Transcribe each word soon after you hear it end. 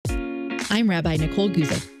I'm Rabbi Nicole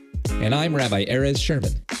Guzik. And I'm Rabbi Erez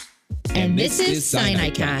Sherman. And this is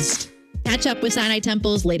SinaiCast. Catch up with Sinai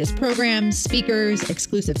Temple's latest programs, speakers,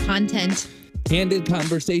 exclusive content, Candid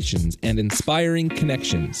conversations and inspiring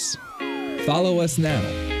connections. Follow us now.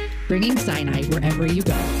 Bringing Sinai wherever you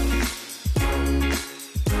go.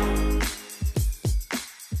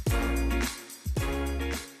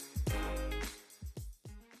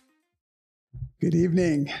 Good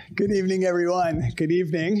evening. Good evening, everyone. Good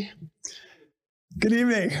evening. Good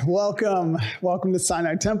evening. Welcome. Welcome to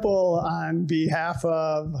Sinai Temple on behalf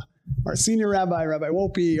of our senior rabbi, Rabbi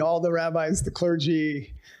Wolpe, all the rabbis, the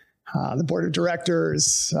clergy, the board of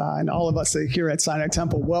directors, and all of us here at Sinai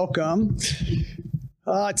Temple. Welcome.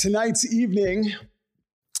 Tonight's evening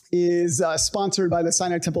is sponsored by the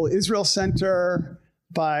Sinai Temple Israel Center,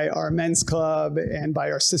 by our men's club, and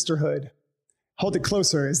by our sisterhood. Hold it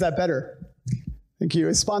closer. Is that better? Thank you.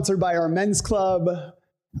 It's sponsored by our men's club,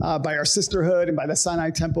 by our sisterhood, and by the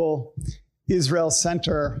Sinai Temple Israel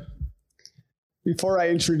Center. Before I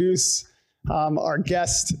introduce our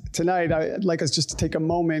guest tonight, I'd like us just to take a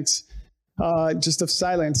moment just of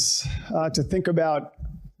silence to think about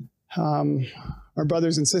our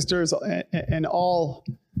brothers and sisters and all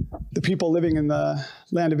the people living in the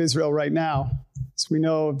land of Israel right now. As we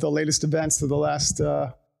know of the latest events of the last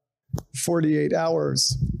 48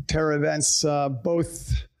 hours, terror events,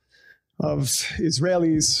 both of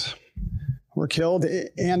Israelis were killed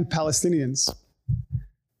and Palestinians.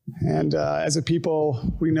 And as a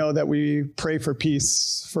people, we know that we pray for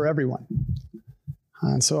peace for everyone.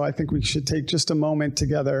 And so I think we should take just a moment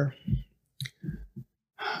together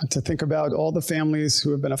to think about all the families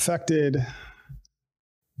who have been affected,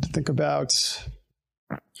 to think about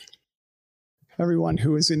everyone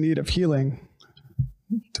who is in need of healing,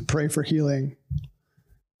 to pray for healing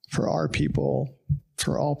for our people,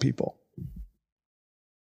 for all people.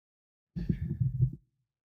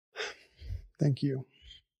 Thank you.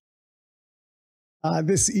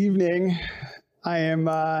 This evening, I am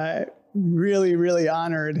really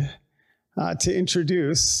honored to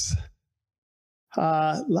introduce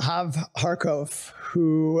Lahav Harkov,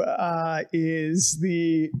 who is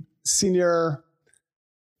the senior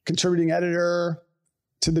contributing editor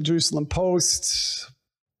to the Jerusalem Post,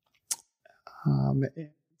 and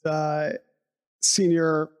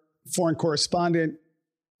senior foreign correspondent.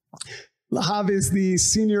 Lahav is the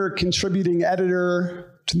senior contributing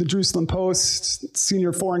editor to the Jerusalem Post,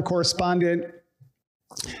 senior foreign correspondent.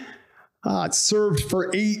 Served for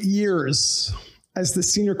 8 years as the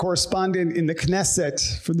senior correspondent in the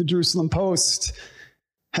Knesset for the Jerusalem Post,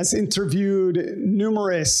 has interviewed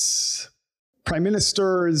numerous prime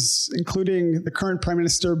ministers, including the current prime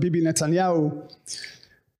minister, Bibi Netanyahu.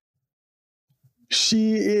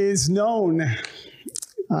 She is known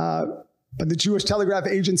by the Jewish Telegraph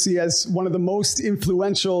Agency as one of the most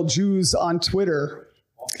influential Jews on Twitter,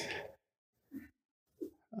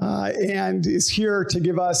 and is here to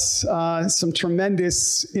give us some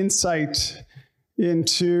tremendous insight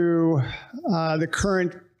into the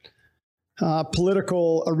current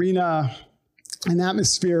political arena and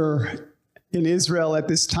atmosphere in Israel at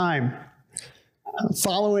this time.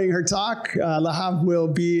 Following her talk, Lahav will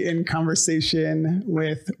be in conversation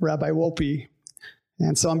with Rabbi Wolpe.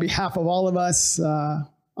 And so on behalf of all of us,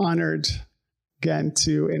 honored again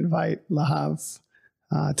to invite Lahav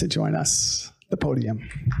to join us at the podium.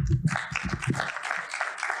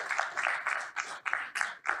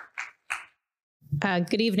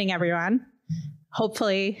 Good evening, everyone.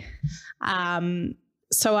 Hopefully,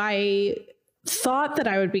 so I thought that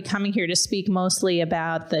I would be coming here to speak mostly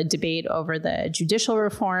about the debate over the judicial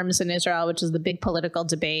reforms in Israel, which is the big political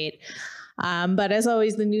debate. But as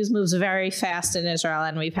always, the news moves very fast in Israel,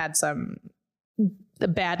 and we've had some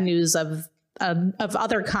bad news of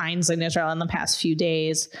other kinds in Israel in the past few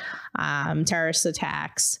days, terrorist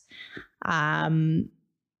attacks.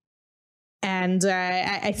 And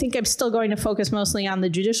I think I'm still going to focus mostly on the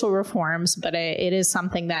judicial reforms, but it is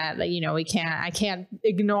something that, I can't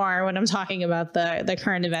ignore when I'm talking about the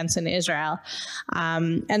current events in Israel.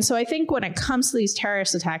 And so I think when it comes to these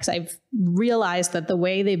terrorist attacks, I've realized that the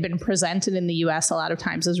way they've been presented in the US a lot of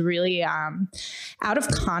times is really out of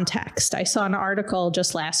context. I saw an article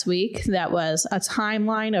just last week that was a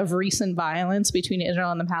timeline of recent violence between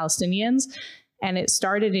Israel and the Palestinians, and it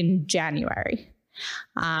started in January.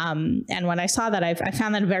 And when I saw that, I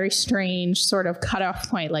found that a very strange sort of cutoff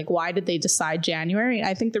point. Like, why did they decide January?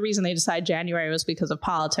 I think the reason they decided January was because of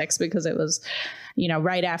politics, because it was,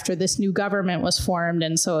 right after this new government was formed.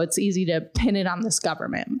 And so it's easy to pin it on this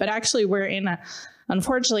government. But actually, we're in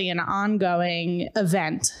unfortunately, an ongoing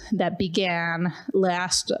event that began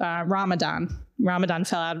last Ramadan. Ramadan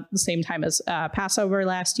fell out at the same time as Passover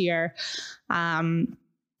last year.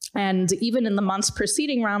 And even in the months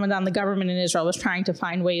preceding Ramadan, the government in Israel was trying to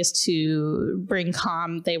find ways to bring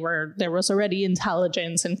calm. There was already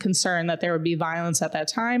intelligence and concern that there would be violence at that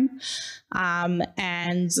time.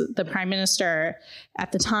 And the prime minister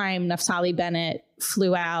at the time, Naftali Bennett,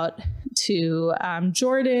 flew out to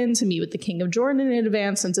Jordan to meet with the king of Jordan in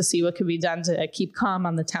advance and to see what could be done to keep calm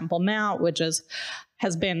on the Temple Mount, which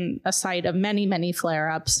has been a site of many, many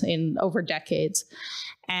flare-ups in over decades.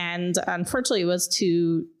 And unfortunately, it was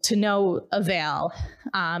to no avail.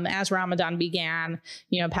 As Ramadan began,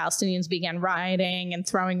 Palestinians began rioting and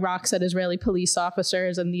throwing rocks at Israeli police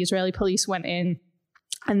officers, and the Israeli police went in,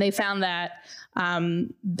 and they found that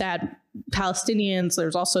that Palestinians,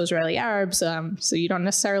 there's also Israeli Arabs, so you don't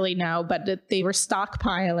necessarily know, but they were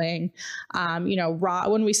stockpiling,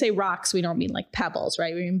 when we say rocks, we don't mean like pebbles,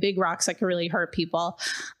 right? We mean big rocks that could really hurt people.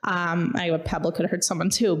 A pebble could hurt someone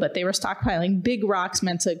too, but they were stockpiling big rocks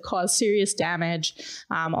meant to cause serious damage,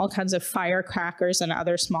 all kinds of firecrackers and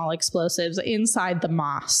other small explosives inside the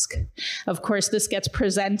mosque. Of course, this gets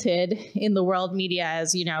presented in the world media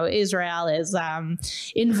as, Israel is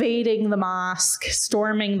invading the mosque,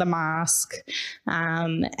 storming the mosque,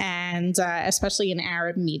 and especially in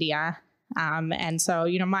Arab media. And so,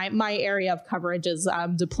 my area of coverage is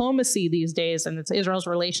diplomacy these days, and it's Israel's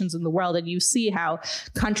relations in the world. And you see how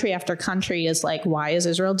country after country is like, why is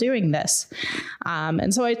Israel doing this?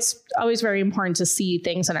 And so it's always very important to see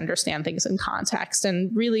things and understand things in context.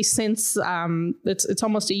 And really, since it's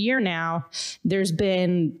almost a year now, there's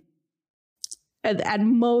been at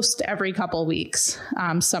most every couple of weeks,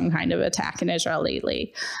 some kind of attack in Israel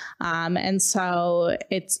lately. And so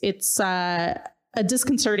it's a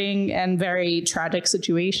disconcerting and very tragic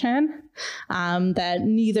situation that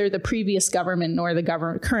neither the previous government nor the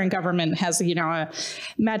current government has, a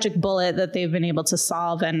magic bullet that they've been able to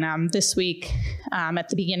solve. And this week, at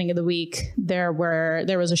the beginning of the week, there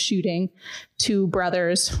was a shooting. 2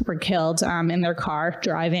 brothers were killed in their car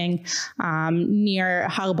driving near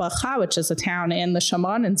Harkov, which is a town in the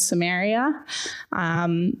Shomron in Samaria.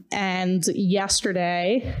 And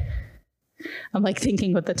yesterday, I'm like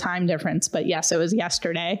thinking with the time difference, but yes, it was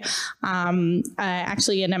yesterday.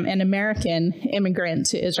 Actually, an American immigrant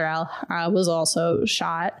to Israel was also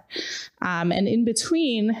shot. And in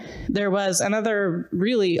between, there was another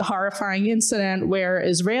really horrifying incident where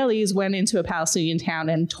Israelis went into a Palestinian town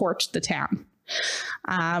and torched the town.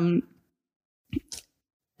 And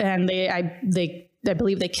I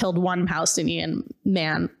believe they killed 1 Palestinian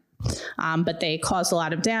man. But they caused a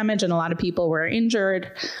lot of damage and a lot of people were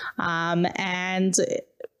injured. And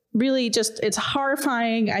really it's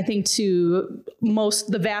horrifying, I think, to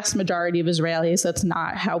the vast majority of Israelis. That's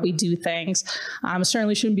not how we do things.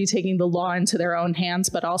 Certainly shouldn't be taking the law into their own hands,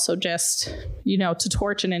 but also just, to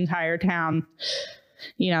torch an entire town.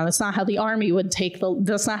 That's not how the army would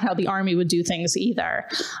that's not how the army would do things either.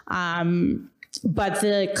 But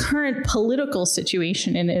the current political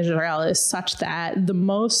situation in Israel is such that the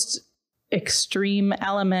most extreme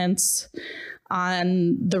elements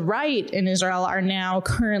on the right in Israel are now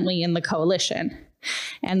currently in the coalition.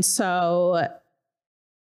 And so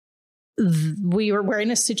we're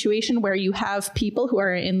in a situation where you have people who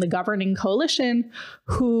are in the governing coalition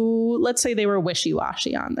who, let's say they were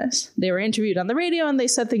wishy-washy on this. They were interviewed on the radio and they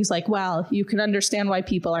said things like, well, you can understand why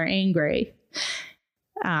people are angry.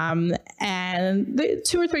 And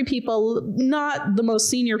 2 or 3 people, not the most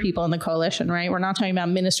senior people in the coalition, right? We're not talking about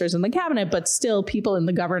ministers in the cabinet, but still people in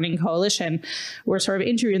the governing coalition were sort of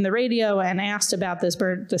interviewed in the radio and asked about this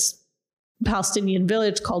Palestinian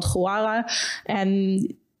village called Huwara,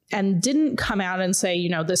 and didn't come out and say,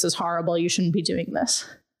 this is horrible, you shouldn't be doing this.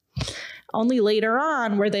 Only later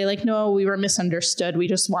on were they like, no, we were misunderstood. We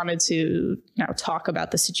just wanted to talk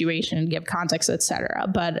about the situation and give context, etc.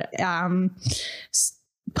 But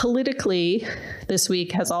politically, this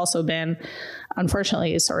week has also been,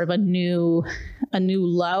 unfortunately, sort of a new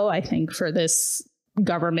low, I think, for this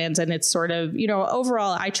government. And it's sort of,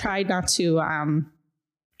 overall, I try not to,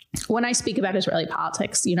 when I speak about Israeli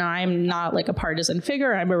politics, I'm not like a partisan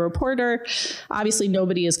figure. I'm a reporter. Obviously,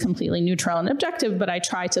 nobody is completely neutral and objective, but I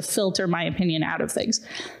try to filter my opinion out of things.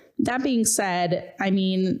 That being said,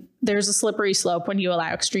 there's a slippery slope when you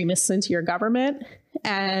allow extremists into your government.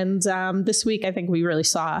 And this week, I think we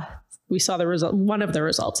saw the result, one of the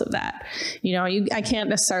results of that. I can't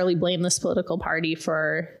necessarily blame this political party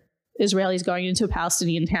for Israelis going into a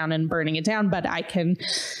Palestinian town and burning it down, but I can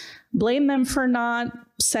blame them for not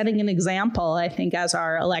setting an example, I think, as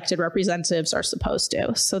our elected representatives are supposed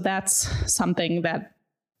to. So that's something that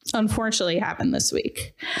unfortunately happened this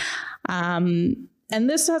week. And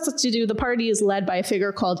this has to do, the party is led by a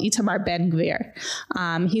figure called Itamar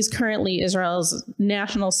Ben-Gvir. He's currently Israel's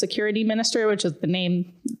national security minister, which is the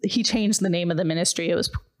name, he changed the name of the ministry. It was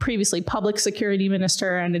previously public security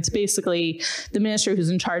minister, and it's basically the minister who's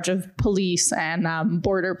in charge of police and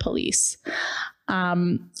border police.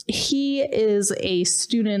 He is a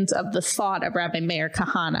student of the thought of Rabbi Meir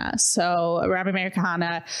Kahane. So Rabbi Meir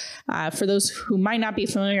Kahane, for those who might not be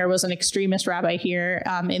familiar, was an extremist rabbi here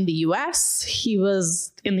in the U.S. He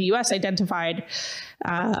was in the U.S. identified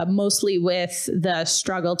mostly with the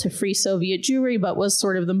struggle to free Soviet Jewry, but was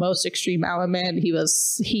sort of the most extreme element.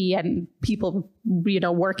 He and people,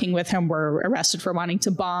 working with him were arrested for wanting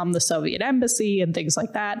to bomb the Soviet embassy and things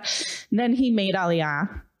like that. And then he made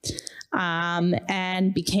Aliyah.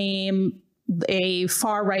 And became a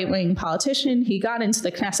far right-wing politician. He got into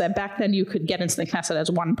the Knesset. Back then, you could get into the Knesset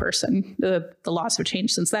as one person. The laws have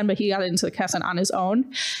changed since then, but he got into the Knesset on his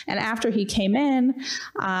own. And after he came in,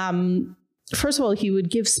 first of all, he would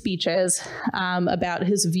give speeches about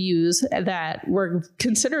his views that were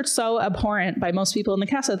considered so abhorrent by most people in the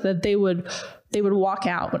Knesset that they would walk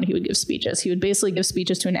out when he would give speeches. He would basically give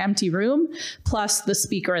speeches to an empty room, plus the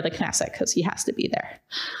speaker of the Knesset, because he has to be there.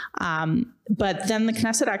 But then the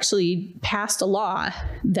Knesset actually passed a law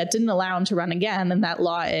that didn't allow him to run again. And that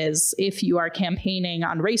law is, if you are campaigning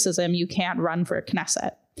on racism, you can't run for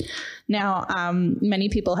Knesset. Now, many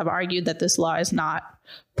people have argued that this law is not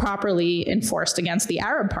properly enforced against the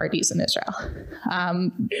Arab parties in Israel.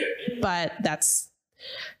 But that's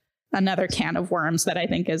another can of worms that I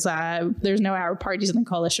think is, there's no Arab parties in the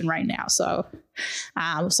coalition right now. So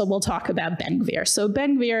we'll talk about Ben-Gvir. So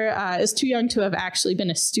Ben-Gvir is too young to have actually been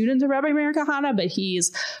a student of Rabbi Meir Kahane, but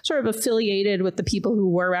he's sort of affiliated with the people who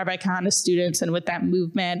were Rabbi Kahane students, and with that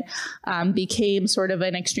movement became sort of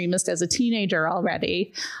an extremist as a teenager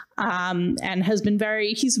already. And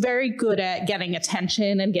he's very good at getting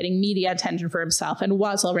attention and getting media attention for himself, and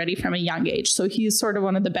was already from a young age. So he's sort of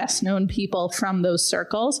one of the best known people from those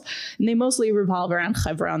circles. And they mostly revolve around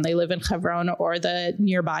Hebron. They live in Hebron or the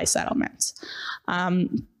nearby settlements.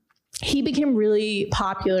 He became really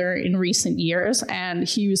popular in recent years, and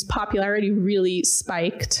his popularity really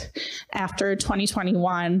spiked after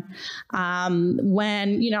 2021,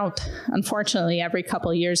 when, unfortunately, every couple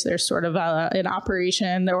of years there's sort of an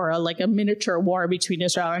operation or a miniature war between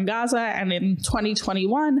Israel and Gaza. And in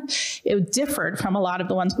 2021, it differed from a lot of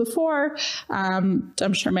the ones before.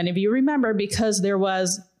 I'm sure many of you remember, because there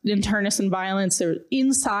was internecine violence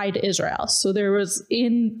inside Israel. So there was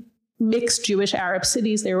in mixed Jewish Arab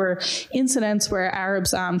cities, there were incidents where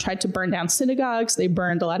Arabs tried to burn down synagogues. They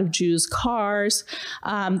burned a lot of Jews' cars.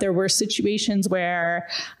 There were situations where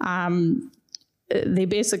they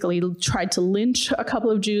basically tried to lynch a couple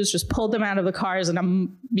of Jews, just pulled them out of the cars,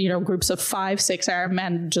 and groups of 5-6 Arab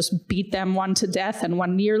men just beat them, one to death and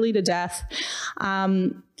one nearly to death.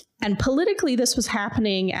 And politically, this was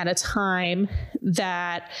happening at a time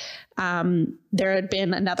that there had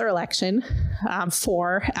been another election,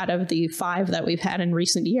 4 out of the 5 that we've had in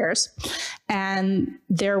recent years. And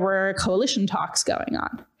there were coalition talks going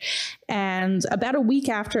on. And about a week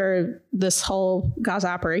after this whole Gaza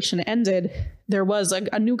operation ended, there was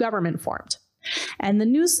a new government formed. And the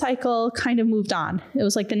news cycle kind of moved on. It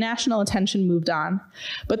was like the national attention moved on.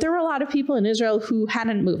 But there were a lot of people in Israel who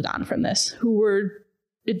hadn't moved on from this, who were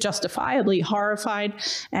justifiably horrified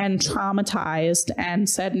and traumatized, and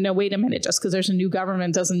said, no, wait a minute, just because there's a new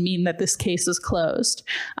government doesn't mean that this case is closed.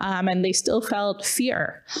 And they still felt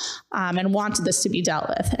fear and wanted this to be dealt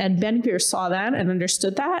with. And Ben-Gvir saw that and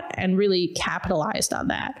understood that and really capitalized on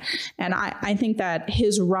that. And I think that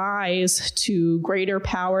his rise to greater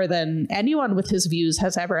power than anyone with his views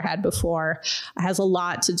has ever had before has a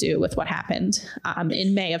lot to do with what happened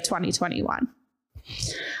in May of 2021.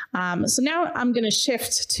 So now I'm going to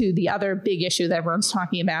shift to the other big issue that everyone's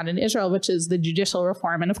talking about in Israel, which is the judicial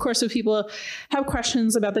reform. And of course, if people have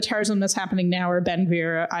questions about the terrorism that's happening now or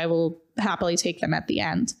Ben-Gvir, I will happily take them at the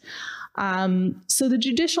end. So the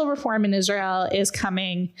judicial reform in Israel is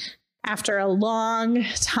coming after a long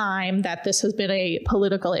time that this has been a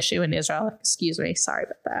political issue in Israel. Excuse me, sorry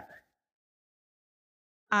about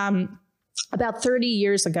that. About 30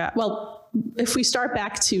 years ago, well, if we start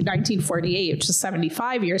back to 1948, which is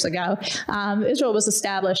 75 years ago, Israel was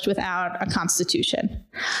established without a constitution.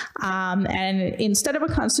 And instead of a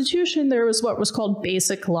constitution, there was what was called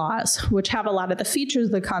basic laws, which have a lot of the features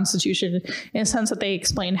of the constitution in the sense that they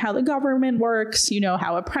explain how the government works,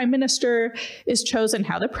 how a prime minister is chosen,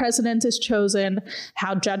 how the president is chosen,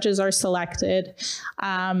 how judges are selected,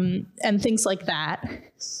 and things like that.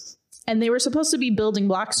 And they were supposed to be building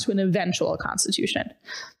blocks to an eventual constitution.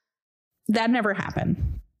 That never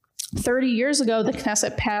happened. 30 years ago, the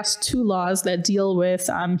Knesset passed 2 laws that deal with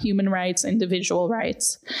human rights, individual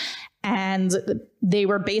rights. And they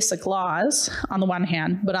were basic laws on the one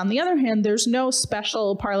hand, but on the other hand, there's no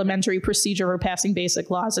special parliamentary procedure for passing basic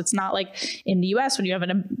laws. It's not like in the US when you have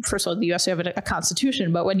first of all, the US, you have a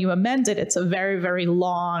constitution, but when you amend it, it's a very, very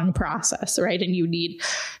long process, right? And you need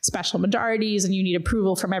special majorities and you need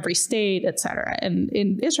approval from every state, et cetera. And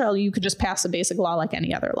in Israel, you could just pass a basic law like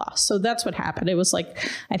any other law. So that's what happened. It was like,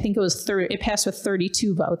 I think it passed with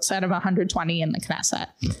 32 votes out of 120 in the Knesset.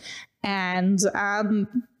 And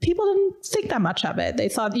people didn't think that much of it. They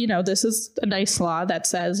thought, this is a nice law that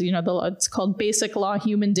says, it's called Basic Law,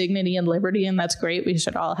 Human Dignity and Liberty, and that's great. We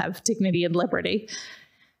should all have dignity and liberty.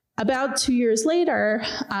 About 2 years later,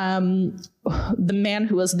 the man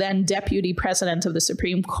who was then deputy president of the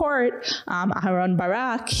Supreme Court, Aharon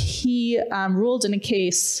Barak, he ruled in a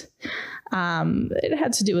case. It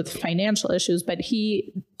had to do with financial issues, but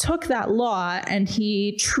he took that law and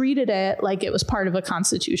he treated it like it was part of a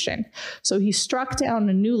constitution. So he struck down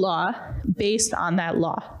a new law based on that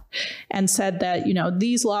law and said that,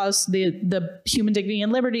 these laws, the human dignity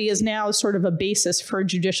and liberty is now sort of a basis for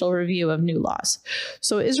judicial review of new laws.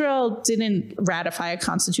 So Israel didn't ratify a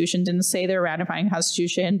constitution, didn't say they're ratifying a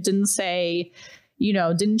constitution, didn't say,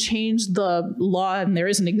 didn't change the law, and there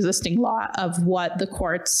is an existing law of what the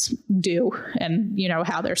courts do and,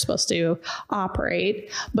 how they're supposed to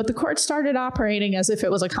operate. But the court started operating as if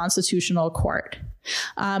it was a constitutional court.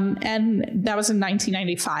 And that was in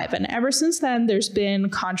 1995. And ever since then, there's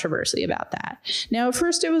been controversy about that. Now, at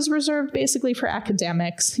first, it was reserved basically for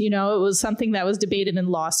academics. It was something that was debated in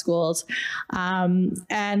law schools. And,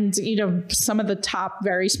 some of the top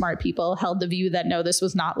very smart people held the view that, no, this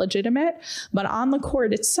was not legitimate. But on the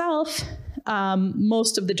court itself,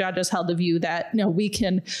 most of the judges held the view that, no, we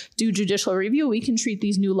can do judicial review. We can treat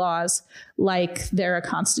these new laws like they're a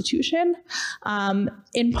constitution,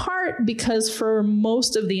 in part because for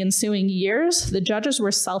most of the ensuing years, the judges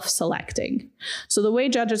were self-selecting. So the way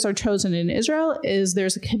judges are chosen in Israel is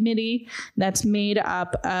there's a committee that's made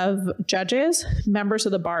up of judges, members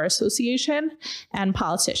of the Bar Association, and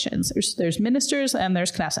politicians. There's ministers and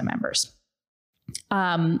there's Knesset members.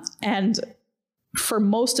 And for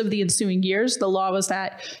most of the ensuing years, the law was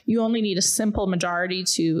that you only need a simple majority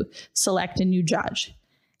to select a new judge.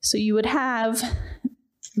 So you would have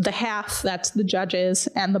the half, that's the judges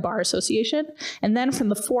and the Bar Association. And then from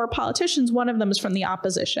the 4 politicians, one of them is from the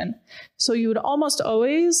opposition. So you would almost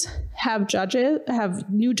always have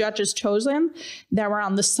new judges chosen that were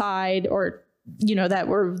on the side or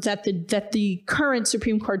that the current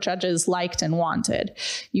Supreme Court judges liked and wanted.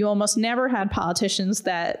 You almost never had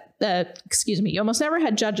you almost never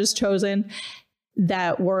had judges chosen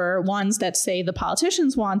that were ones that say the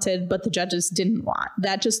politicians wanted, but the judges didn't want.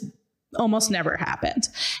 That just almost never happened.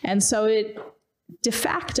 And so it de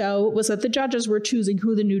facto was that the judges were choosing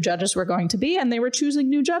who the new judges were going to be, and they were choosing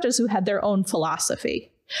new judges who had their own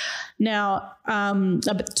philosophy. Now,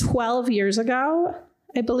 about 12 years ago,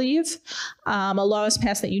 I believe, a law was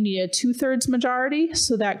passed that you needed a 2/3 majority.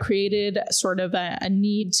 So that created sort of a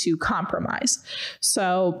need to compromise.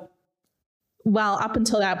 So while up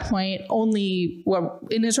until that point,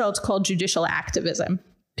 in Israel, it's called judicial activism.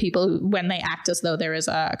 People, when they act as though there is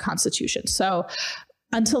a constitution. So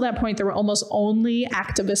until that point, there were almost only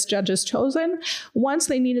activist judges chosen. Once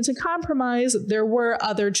they needed to compromise, there were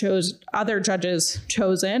other judges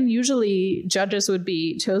chosen. Usually judges would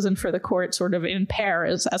be chosen for the court sort of in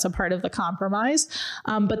pairs as a part of the compromise.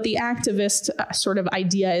 But the activist sort of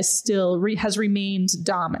idea is still has remained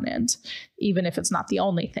dominant, even if it's not the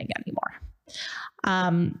only thing anymore.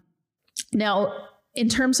 Now, in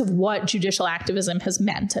terms of what judicial activism has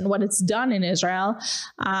meant and what it's done in Israel,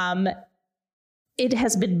 it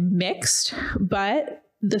has been mixed, but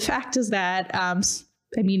the fact is that,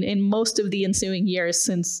 in most of the ensuing years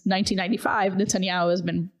since 1995, Netanyahu has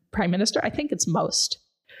been prime minister. I think it's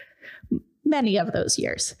many of those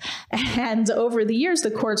years. And over the years,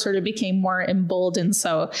 the court sort of became more emboldened.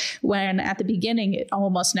 So when at the beginning, it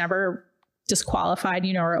almost never disqualified,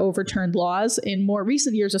 or overturned laws, in more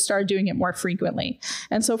recent years have started doing it more frequently.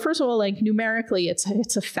 And so first of all, numerically,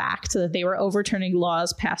 it's a fact that they were overturning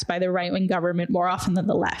laws passed by the right-wing government more often than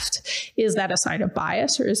the left. Is that a sign of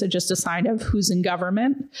bias, or is it just a sign of who's in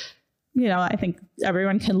government? I think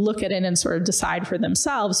everyone can look at it and sort of decide for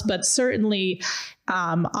themselves, but certainly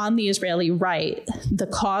on the Israeli right, the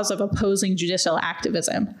cause of opposing judicial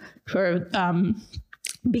activism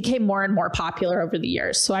became more and more popular over the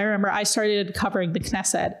years. So I remember I started covering the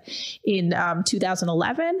Knesset in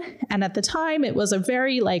 2011. And at the time, it was a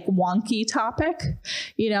very wonky topic.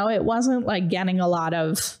 It wasn't getting a lot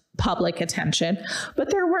of public attention.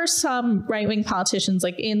 But there were some right-wing politicians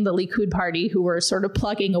like in the Likud party who were sort of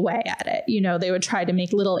plugging away at it. You know, they would try to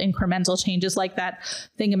make little incremental changes, like that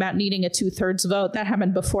thing about needing a 2/3 vote. That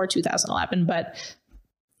happened before 2011. But,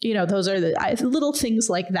 you know, those are the little things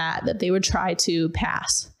like that they would try to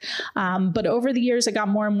pass. But over the years, it got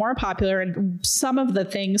more and more popular. And some of the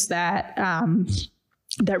things that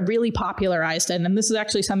really popularized it, and this is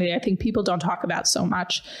actually something that I think people don't talk about so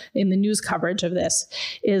much in the news coverage of this,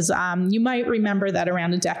 is you might remember that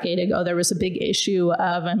around a decade ago, there was a big issue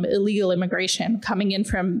of illegal immigration coming in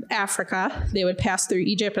from Africa. They would pass through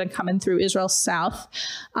Egypt and come in through Israel's south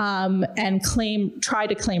and try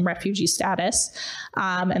to claim refugee status.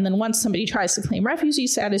 And then once somebody tries to claim refugee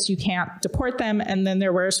status, you can't deport them. And then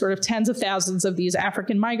there were sort of tens of thousands of these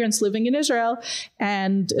African migrants living in Israel,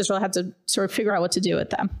 and Israel had to sort of figure out what to do with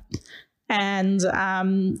them. And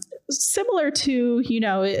similar to, you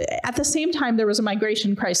know, at the same time, there was a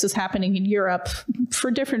migration crisis happening in Europe for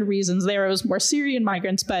different reasons. There was more Syrian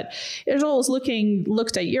migrants, but Israel was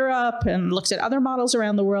looked at Europe and looked at other models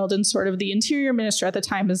around the world. And sort of the interior minister at the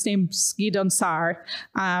time, his name's Gideon Sa'ar.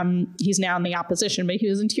 He's now in the opposition, but he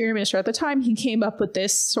was interior minister at the time. He came up with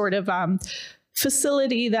this sort of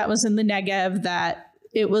facility that was in the Negev, that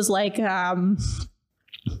it was like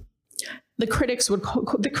the critics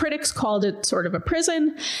called it sort of a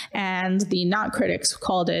prison, and the not critics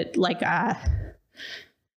called it like they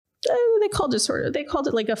called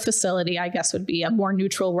it like a facility, I guess would be a more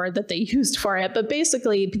neutral word that they used for it. But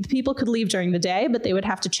basically, people could leave during the day, but they would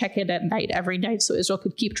have to check in at night every night so Israel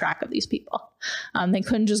could keep track of these people. They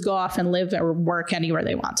couldn't just go off and live or work anywhere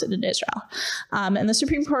they wanted in Israel. And the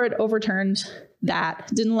Supreme Court overturned that,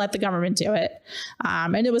 didn't let the government do it.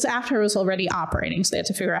 And it was after it was already operating, so they had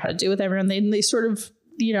to figure out how to do it with everyone. They sort of,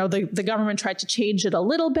 you know, the government tried to change it a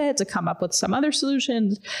little bit to come up with some other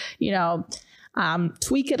solutions, you know,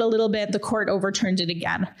 tweak it a little bit. The court overturned it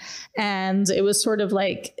again. And it was sort of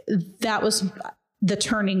like, that was the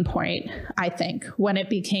turning point, I think, when it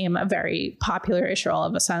became a very popular issue all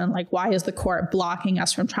of a sudden. Like, why is the court blocking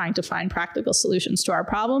us from trying to find practical solutions to our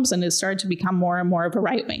problems? And it started to become more and more of a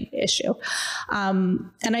right-wing issue.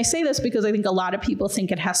 And I say this because I think a lot of people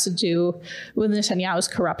think it has to do with Netanyahu's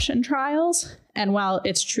corruption trials. And while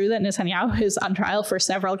it's true that Netanyahu is on trial for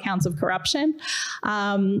several counts of corruption,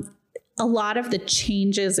 a lot of the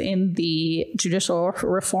changes in the judicial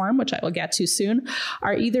reform, which I will get to soon,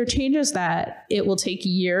 are either changes that it will take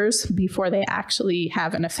years before they actually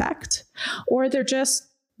have an effect, or they're just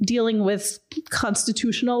dealing with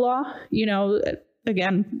constitutional law. You know,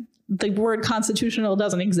 again, the word constitutional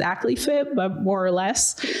doesn't exactly fit, but more or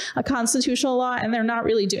less a constitutional law, and they're not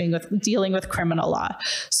really dealing with criminal law.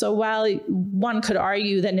 So while one could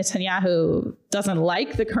argue that Netanyahu doesn't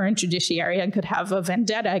like the current judiciary and could have a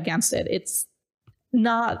vendetta against it, it's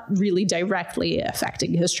not really directly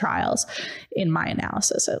affecting his trials, in my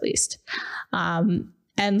analysis, at least. And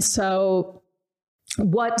so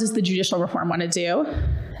what does the judicial reform want to do?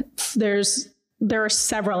 There are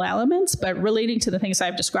several elements, but relating to the things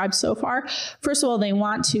I've described so far. First of all, they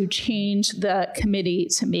want to change the committee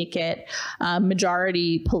to make it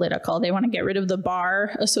majority political. They want to get rid of the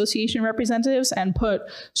Bar Association representatives and put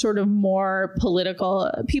sort of more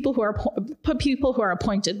political people who are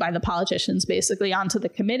appointed by the politicians basically onto the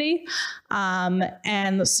committee.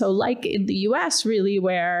 And so, like in the US, really,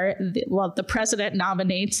 where the president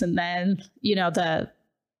nominates, and then, you know,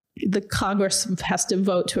 the Congress has to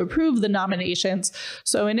vote to approve the nominations.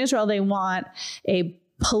 So in Israel, they want a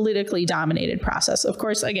politically dominated process. Of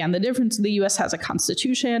course, again, the difference, the US has a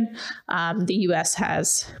constitution. The US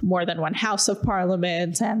has more than one house of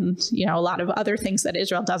parliament, and, you know, a lot of other things that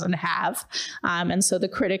Israel doesn't have. And so the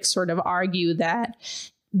critics sort of argue that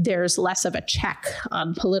there's less of a check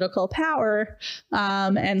on political power.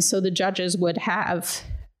 And so the judges would have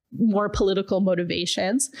more political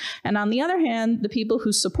motivations. And on the other hand, the people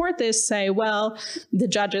who support this say, well, the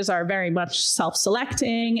judges are very much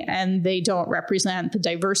self-selecting, and they don't represent the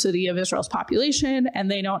diversity of Israel's population,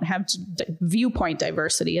 and they don't have viewpoint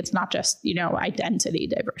diversity. It's not just, you know, identity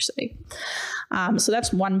diversity. So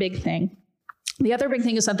that's one big thing. The other big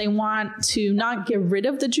thing is that they want to not get rid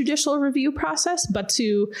of the judicial review process, but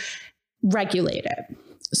to regulate it.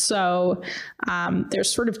 So there's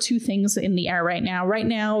sort of two things in the air right now. Right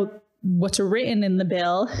now, what's written in the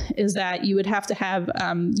bill is that you would have to have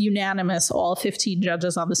unanimous, all 15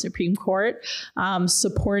 judges on the Supreme Court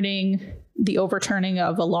supporting the overturning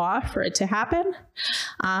of a law for it to happen.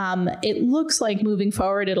 It looks like moving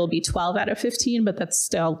forward, it'll be 12 out of 15, but that's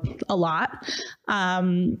still a lot.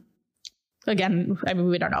 Again, I mean,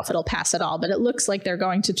 we don't know if it'll pass at all, but it looks like they're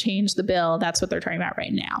going to change the bill. That's what they're talking about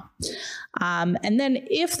right now. And then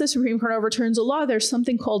if the Supreme Court overturns a law, there's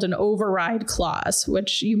something called an override clause,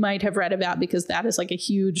 which you might have read about because that is like a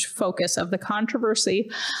huge focus of the controversy.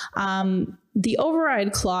 The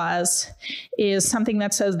override clause is something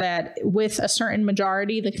that says that with a certain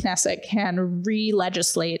majority, the Knesset can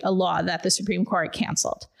re-legislate a law that the Supreme Court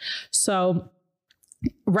canceled. So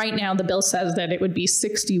right now, the bill says that it would be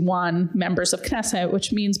 61 members of Knesset,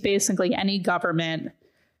 which means basically any government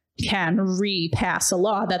can repass a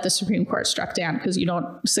law that the Supreme Court struck down, because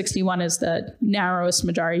 61 is the narrowest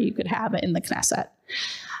majority you could have in the Knesset.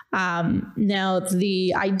 Now,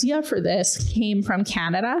 the idea for this came from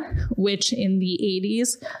Canada, which in the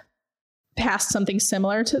 80s passed something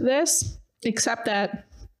similar to this, except that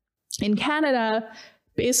in Canada,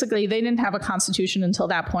 basically, they didn't have a constitution until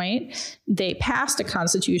that point. They passed a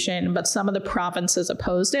constitution, but some of the provinces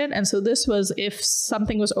opposed it. And so this was, if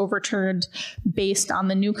something was overturned based on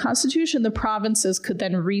the new constitution, the provinces could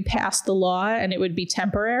then repass the law and it would be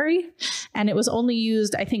temporary. And it was only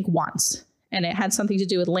used, I think, once. And it had something to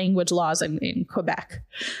do with language laws in Quebec.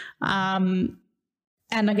 And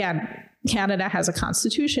again, Canada has a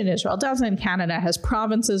constitution, Israel doesn't. Canada has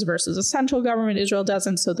provinces versus a central government, Israel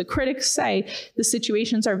doesn't. So the critics say the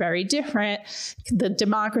situations are very different. The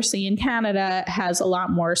democracy in Canada has a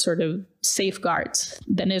lot more sort of safeguards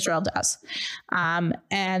than Israel does.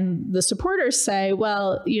 And the supporters say,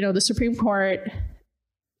 well, the Supreme Court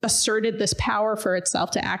asserted this power for itself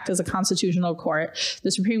to act as a constitutional court. The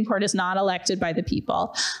Supreme Court is not elected by the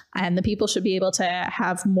people, and the people should be able to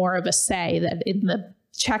have more of a say that in the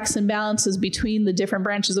checks and balances between the different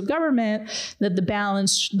branches of government, that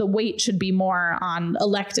the weight should be more on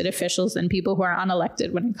elected officials than people who are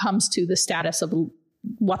unelected when it comes to the status of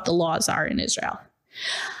what the laws are in Israel.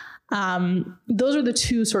 Those are the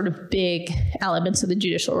two sort of big elements of the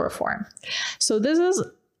judicial reform. So this is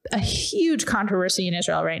a huge controversy in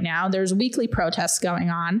Israel right now. There's weekly protests going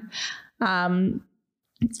on.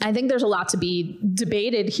 I think there's a lot to be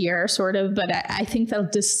debated here, sort of, but I think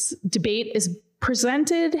that this debate is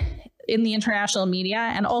presented in the international media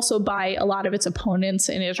and also by a lot of its opponents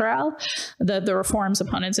in Israel, the reforms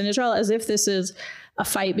opponents in Israel, as if this is a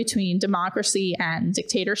fight between democracy and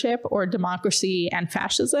dictatorship or democracy and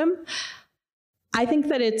fascism. I think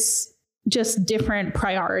that it's just different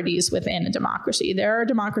priorities within a democracy. There are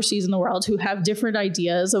democracies in the world who have different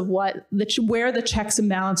ideas of where the checks and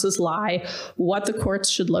balances lie, what the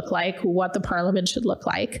courts should look like, what the parliament should look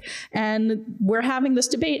like. And we're having this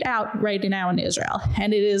debate out right now in Israel.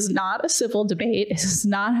 And it is not a civil debate. It is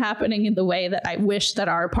not happening in the way that I wish that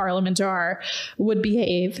our parliament would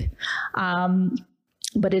behave.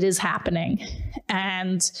 But it is happening.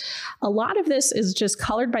 And a lot of this is just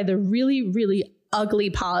colored by the really, really ugly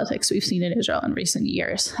politics we've seen in Israel in recent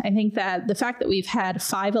years. I think that the fact that we've had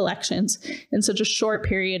 5 elections in such a short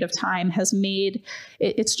period of time has made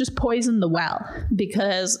it's just poisoned the well,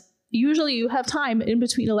 because usually you have time in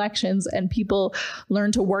between elections and people learn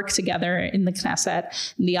to work together in the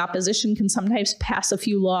Knesset. And the opposition can sometimes pass a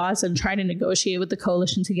few laws and try to negotiate with the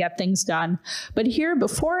coalition to get things done. But here,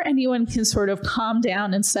 before anyone can sort of calm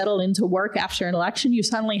down and settle into work after an election, you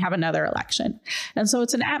suddenly have another election. And so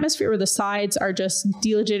it's an atmosphere where the sides are just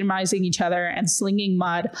delegitimizing each other and slinging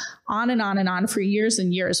mud on and on and on for years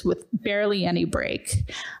and years with barely any break.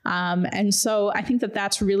 And so I think that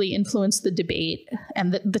that's really influenced the debate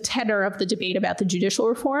and the tenor of the debate about the judicial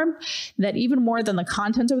reform, that even more than the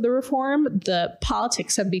content of the reform, the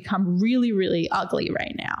politics have become really, really ugly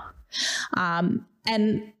right now.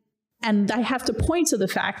 And I have to point to the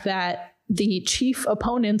fact that the chief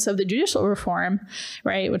opponents of the judicial reform,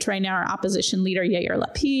 right, which right now are opposition leader Yair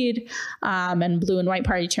Lapid and Blue and White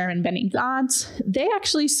Party Chairman Benny Gantz, they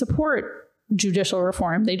actually support judicial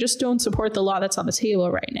reform. They just don't support the law that's on the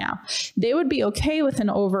table right now. They would be okay with an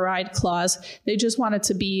override clause. They just want it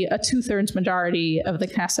to be a 2/3 majority of the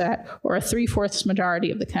Knesset or a 3/4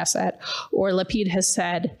 majority of the Knesset. Or Lapid has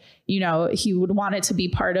said, he would want it to be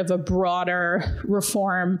part of a broader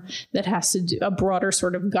reform that has to do a broader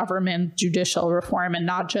sort of government judicial reform and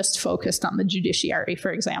not just focused on the judiciary,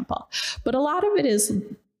 for example. But a lot of it is,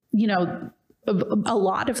 a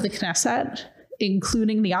lot of the Knesset,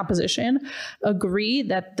 including the opposition, agree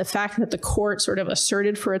that the fact that the court sort of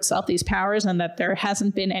asserted for itself these powers and that there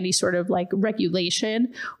hasn't been any sort of like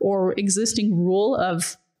regulation or existing rule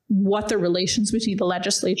of what the relations between the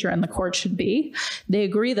legislature and the court should be, they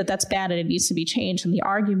agree that that's bad and it needs to be changed. And the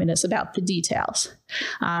argument is about the details.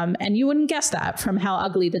 And you wouldn't guess that from how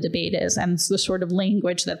ugly the debate is and the sort of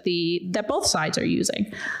language that both sides are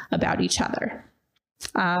using about each other.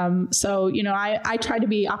 So, I try to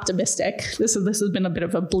be optimistic. This has been a bit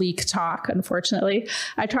of a bleak talk, unfortunately.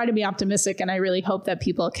 I try to be optimistic, and I really hope that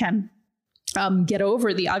people can get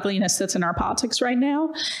over the ugliness that's in our politics right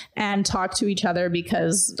now and talk to each other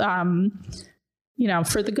because,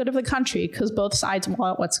 for the good of the country, because both sides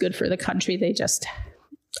want what's good for the country. They just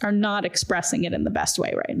are not expressing it in the best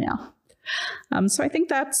way right now. So I think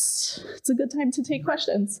it's a good time to take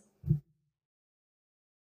questions.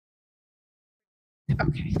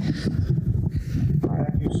 Okay.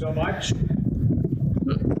 Thank you so much.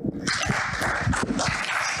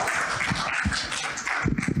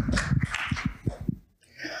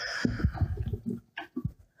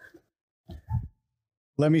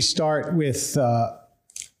 Let me start with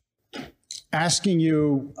asking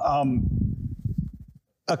you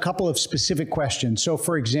a couple of specific questions. So,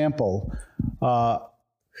 for example,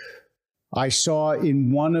 I saw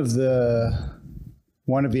in one of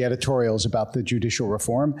the editorials about the judicial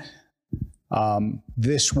reform,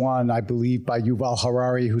 this one, I believe, by Yuval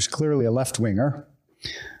Harari, who's clearly a left-winger,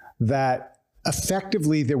 that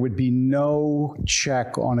effectively there would be no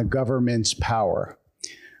check on a government's power.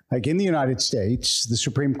 Like in the United States, the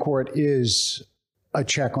Supreme Court is a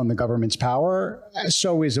check on the government's power,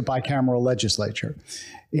 so is a bicameral legislature.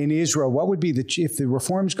 In Israel, what would be if the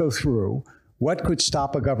reforms go through, what could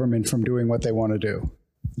stop a government from doing what they want to do?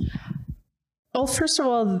 Well, first of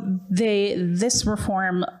all, this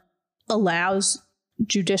reform allows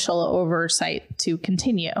judicial oversight to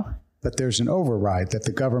continue. But there's an override that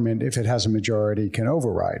the government, if it has a majority, can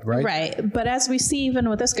override, right? Right. But as we see, even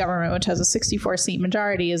with this government, which has a 64-seat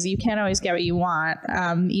majority, is you can't always get what you want,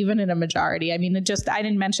 even in a majority. I mean, I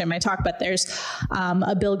didn't mention in my talk, but there's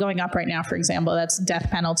a bill going up right now, for example, that's death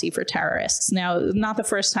penalty for terrorists. Now, not the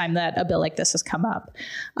first time that a bill like this has come up,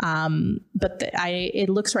 but it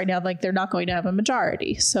looks right now like they're not going to have a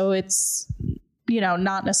majority. So it's,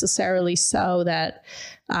 not necessarily so that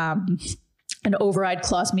an override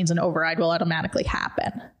clause means an override will automatically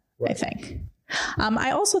happen, right. I think.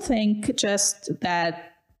 I also think just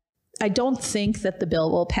that I don't think that the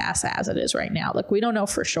bill will pass as it is right now. Look, we don't know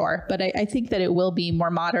for sure, but I think that it will be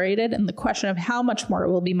more moderated. And the question of how much more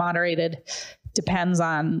it will be moderated depends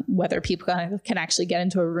on whether people can actually get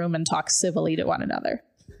into a room and talk civilly to one another.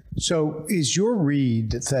 So is your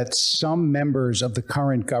read that some members of the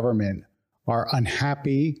current government are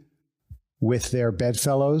unhappy with their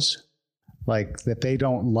bedfellows? Like that they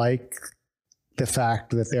don't like the fact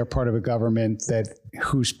that they're part of a government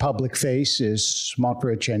whose public face is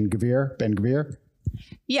Smotrich and Ben Gvir?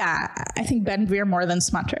 Yeah, I think Ben Gvir more than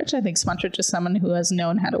Smotrich. I think Smotrich is someone who has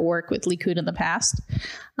known how to work with Likud in the past.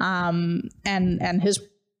 And his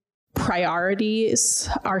priorities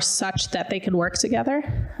are such that they can work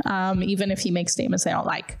together, even if he makes statements they don't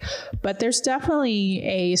like. But there's definitely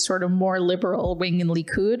a sort of more liberal wing in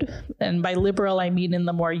Likud. And by liberal, I mean in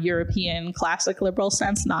the more European classic liberal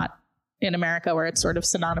sense, not in America where it's sort of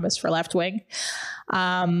synonymous for left wing.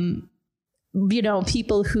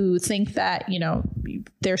 People who think that,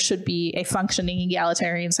 there should be a functioning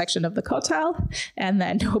egalitarian section of the Kotel and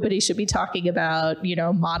that nobody should be talking about,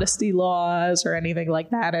 modesty laws or anything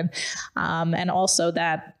like that. And also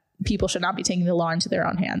that people should not be taking the law into their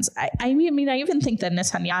own hands. I mean, I even think that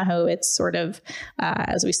Netanyahu, it's sort of,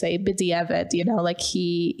 as we say, b'diavad, like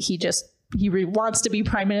he wants to be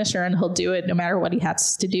prime minister and he'll do it no matter what he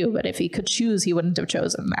has to do. But if he could choose, he wouldn't have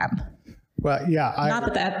chosen them. Well, yeah.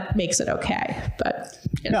 Not that makes it okay, but.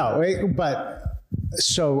 No, but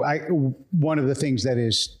so one of the things that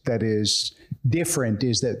is different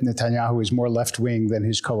is that Netanyahu is more left-wing than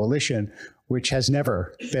his coalition, which has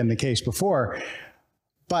never been the case before.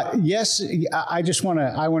 But yes, I want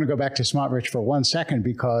to go back to Smotrich for 1 second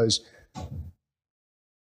because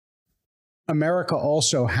America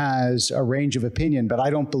also has a range of opinion, but I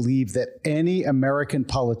don't believe that any American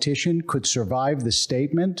politician could survive the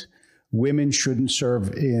statement, women shouldn't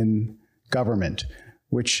serve in government,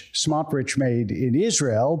 which Smotrich made in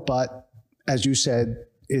Israel, but as you said,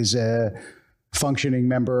 is a functioning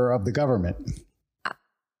member of the government.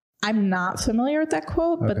 I'm not familiar with that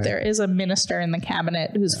quote, but there is a minister in the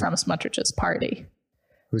cabinet who's from Smotrich's party.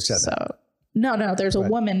 Who said that? No, there's a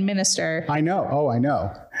woman minister. I know. Oh, I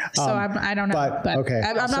know. So I don't know. But okay.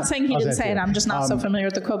 I'm not saying he didn't say it. I'm just not so familiar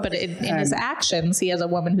with the quote. But in his actions, he has a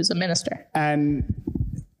woman who's a minister. And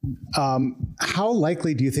how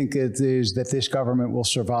likely do you think it is that this government will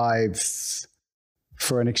survive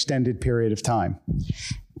for an extended period of time?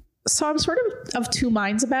 So I'm sort of two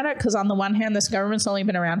minds about it, because on the one hand, this government's only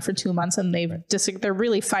been around for 2 months and they're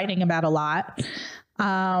really fighting about a lot.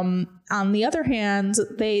 On the other hand,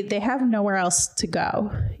 they have nowhere else to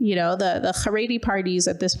go. You know, the Haredi parties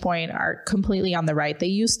at this point are completely on the right. They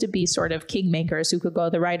used to be sort of kingmakers who could go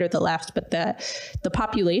the right or the left, but the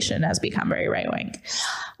population has become very right-wing.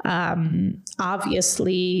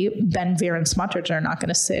 Obviously, Ben-Gvir and Smotrich are not going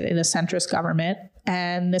to sit in a centrist government.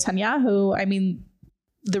 And Netanyahu, I mean,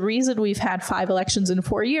 the reason we've had 5 elections in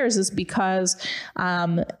 4 years is because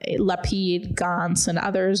Lapid, Gantz, and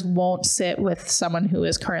others won't sit with someone who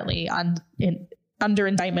is currently under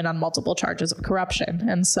indictment on multiple charges of corruption.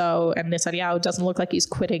 And Netanyahu doesn't look like he's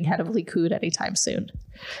quitting head of Likud anytime soon.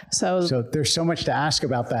 So there's so much to ask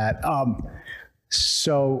about that.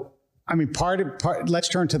 Let's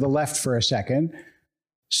turn to the left for a second.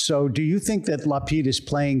 So do you think that Lapid is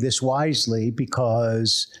playing this wisely?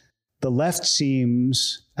 Because the left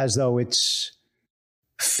seems as though it's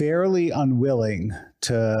fairly unwilling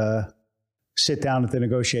to sit down at the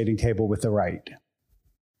negotiating table with the right.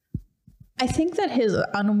 I think that his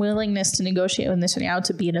unwillingness to negotiate with Netanyahu,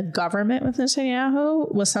 to be in a government with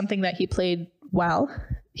Netanyahu, was something that he played well.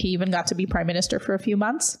 He even got to be prime minister for a few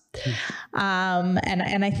months.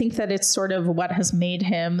 And I think that it's sort of what has made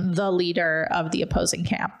him the leader of the opposing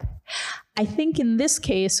camp. I think in this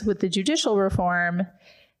case, with the judicial reform,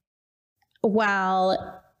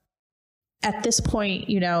 while at this point,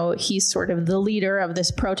 you know, he's sort of the leader of this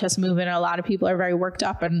protest movement, a lot of people are very worked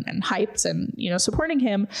up and hyped and, you know, supporting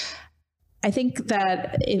him. I think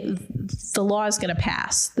that the law is going to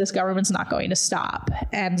pass. This government's not going to stop.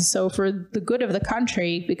 And so for the good of the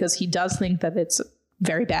country, because he does think that it's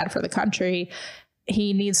very bad for the country,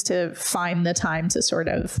 he needs to find the time to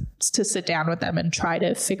to sit down with them and try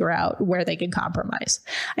to figure out where they can compromise.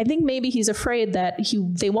 I think maybe he's afraid that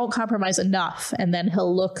they won't compromise enough, and then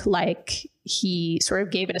he'll look like he sort of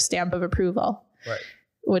gave it a stamp of approval, right,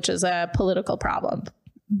 which is a political problem.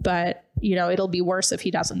 But, you know, it'll be worse if he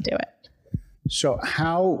doesn't do it. So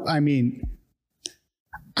I've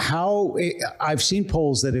seen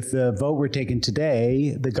polls that if the vote were taken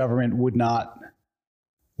today, the government would not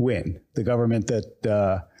win. The government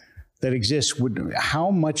that exists would.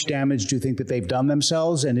 How much damage do you think that they've done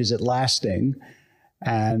themselves, and is it lasting?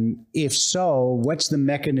 And if so, what's the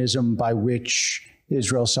mechanism by which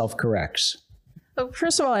Israel self-corrects?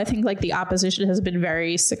 First of all, I think the opposition has been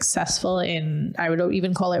very successful in, I would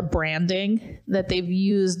even call it branding, that they've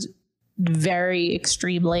used very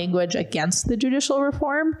extreme language against the judicial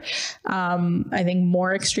reform. I think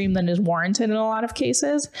more extreme than is warranted in a lot of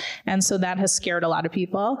cases. And so that has scared a lot of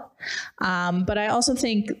people. But I also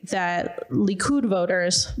think that Likud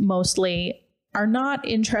voters mostly are not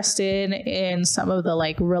interested in some of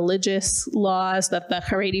the religious laws that the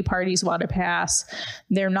Haredi parties want to pass.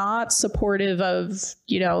 They're not supportive of,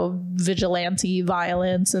 vigilante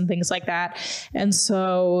violence and things like that. And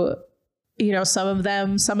so, some of the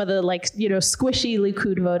squishy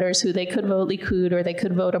Likud voters who they could vote Likud or they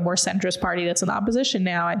could vote a more centrist party that's in opposition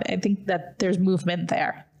now, I think that there's movement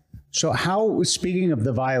there. So speaking of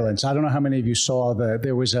the violence, I don't know how many of you saw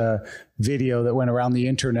there was a video that went around the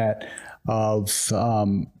internet of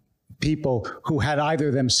people who had either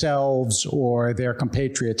themselves or their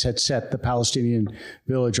compatriots had set the Palestinian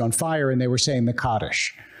village on fire, and they were saying the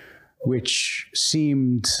Kaddish, which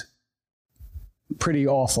seemed pretty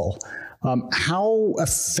awful. How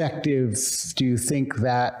effective do you think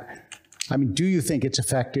do you think it's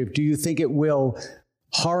effective? Do you think it will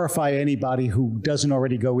horrify anybody who doesn't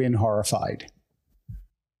already go in horrified?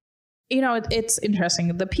 It's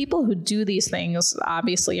interesting. The people who do these things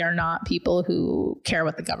obviously are not people who care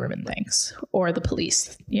what the government thinks or the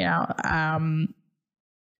police,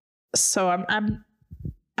 So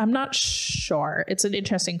I'm not sure. It's an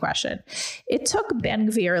interesting question. It took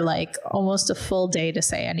Ben-Gvir almost a full day to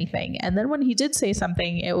say anything. And then when he did say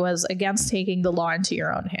something, it was against taking the law into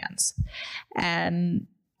your own hands. And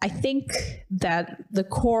I think that the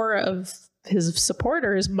core of his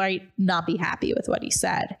supporters might not be happy with what he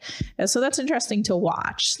said. And so that's interesting to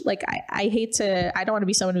watch. I don't want to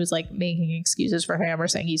be someone who's making excuses for him or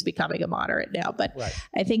saying he's becoming a moderate now, but right.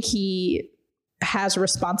 I think he has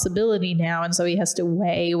responsibility now. And so he has to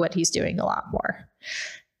weigh what he's doing a lot more.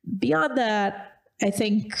 Beyond that, I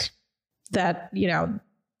think that,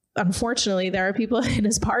 unfortunately there are people in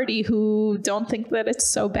his party who don't think that it's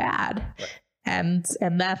so bad. Right. And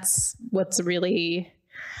that's what's really,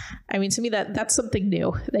 to me, that's something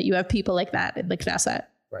new, that you have people like that in the Knesset,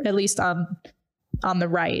 right, at least on the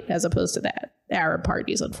right, as opposed to the Arab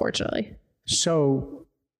parties, unfortunately. So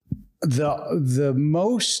the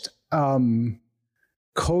most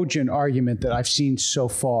cogent argument that I've seen so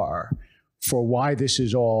far for why this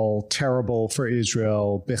is all terrible for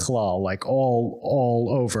Israel, bichlal, all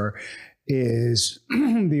over, is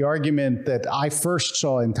the argument that I first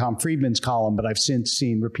saw in Tom Friedman's column, but I've since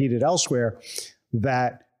seen repeated elsewhere,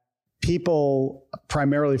 that people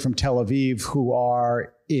primarily from Tel Aviv who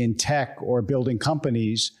are in tech or building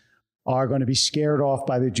companies are going to be scared off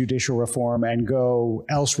by the judicial reform and go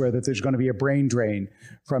elsewhere, that there's going to be a brain drain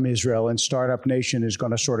from Israel, and Startup Nation is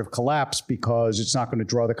going to sort of collapse because it's not going to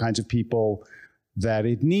draw the kinds of people that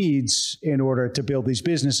it needs in order to build these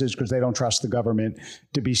businesses because they don't trust the government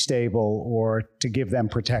to be stable or to give them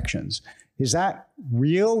protections. Is that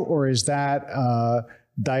real, or is that a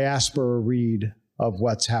diaspora read of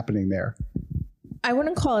what's happening there? I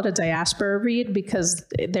wouldn't call it a diaspora read because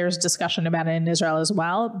there's discussion about it in Israel as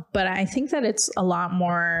well. But I think that it's a lot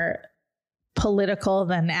more political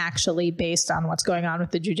than actually based on what's going on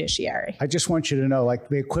with the judiciary. I just want you to know, like,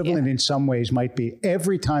 the equivalent in some ways might be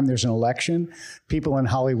every time there's an election, people in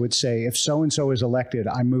Hollywood say, if so-and-so is elected,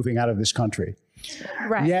 I'm moving out of this country.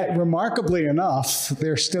 Right. Yet, remarkably enough,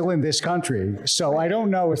 they're still in this country. So I don't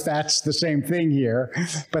know if that's the same thing here,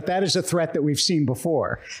 but that is a threat that we've seen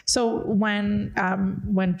before. So when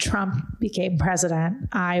Trump became president,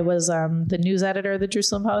 I was the news editor of the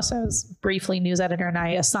Jerusalem Post. I was briefly news editor, and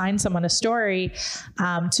I assigned someone a story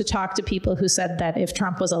to talk to people who said that if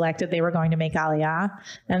Trump was elected, they were going to make Aliyah,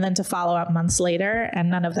 and then to follow up months later, and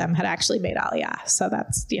none of them had actually made Aliyah. So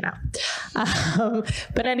that's,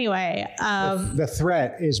 but anyway. The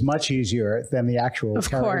threat is much easier than the actual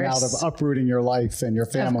carrying out of uprooting your life and your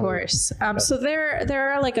family. Of course. So there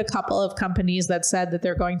are like a couple of companies that said that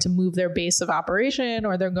they're going to move their base of operation,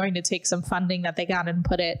 or they're going to take some funding that they got and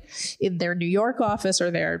put it in their New York office or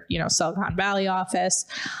their, Silicon Valley office.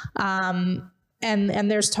 And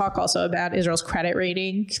there's talk also about Israel's credit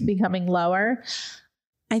rating becoming lower.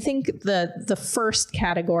 I think the first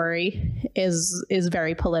category is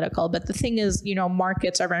very political, but the thing is,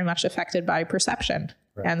 markets are very much affected by perception.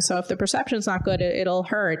 Right. And so if the perception is not good, it'll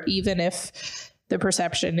hurt, even if the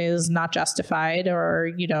perception is not justified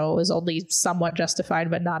or, is only somewhat justified,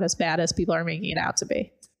 but not as bad as people are making it out to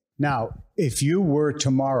be. Now, if you were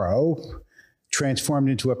tomorrow transformed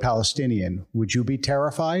into a Palestinian, would you be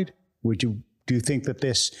terrified? Do you think that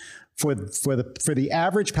this, for the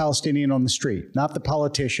average Palestinian on the street, not the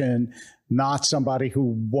politician, not somebody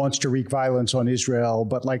who wants to wreak violence on Israel,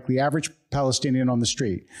 but like the average Palestinian on the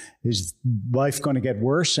street, is life going to get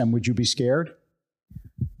worse, and would you be scared?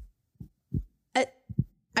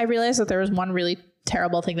 I realized that there was one really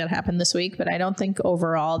terrible thing that happened this week, but I don't think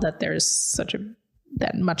overall that there's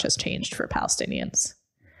that much has changed for Palestinians.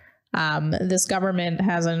 This government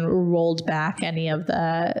hasn't rolled back any of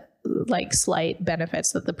the slight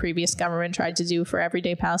benefits that the previous government tried to do for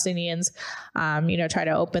everyday Palestinians, try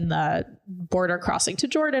to open the border crossing to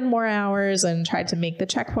Jordan more hours and tried to make the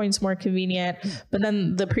checkpoints more convenient. But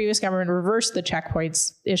then the previous government reversed the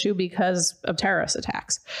checkpoints issue because of terrorist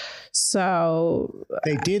attacks. So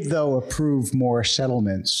they did, though, approve more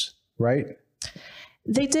settlements, right?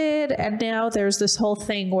 They did, and now there's this whole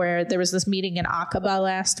thing where there was this meeting in Aqaba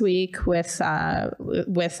last week with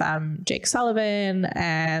Jake Sullivan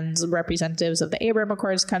and representatives of the Abraham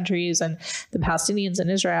Accords countries and the Palestinians in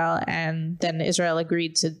Israel, and then Israel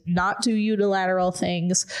agreed to not do unilateral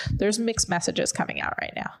things. There's mixed messages coming out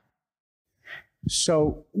right now.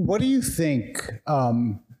 So what do you think,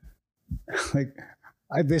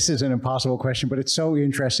 this is an impossible question, but it's so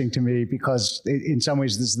interesting to me because in some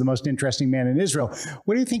ways this is the most interesting man in Israel.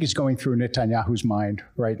 What do you think is going through Netanyahu's mind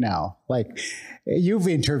right now? You've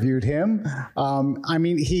interviewed him.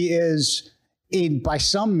 He is, by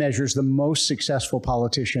some measures, the most successful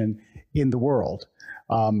politician in the world.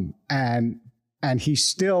 And he's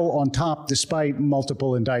still on top despite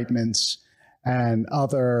multiple indictments and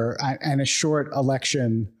a short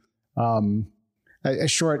election, a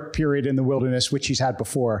short period in the wilderness, which he's had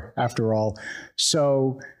before, after all.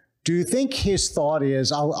 So do you think his thought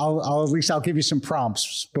is, I'll give you some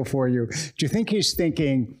prompts before you. Do you think he's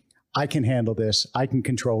thinking, I can handle this, I can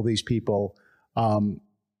control these people,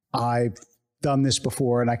 I've done this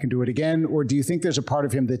before and I can do it again? Or do you think there's a part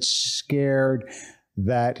of him that's scared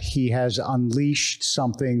that he has unleashed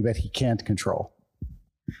something that he can't control?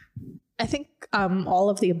 I think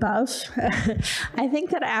all of the above. I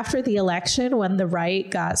think that after the election, when the right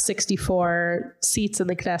got 64 seats in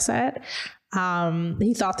the Knesset,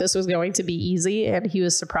 he thought this was going to be easy, and he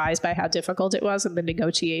was surprised by how difficult it was in the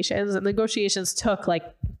negotiations. And the negotiations took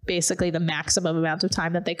basically the maximum amount of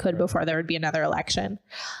time that they could before there would be another election.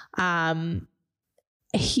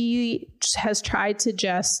 He has tried to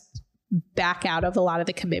just back out of a lot of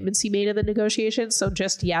the commitments he made in the negotiations. So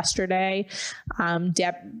just yesterday,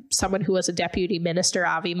 someone who was a deputy minister,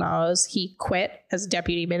 Avi Maoz, he quit as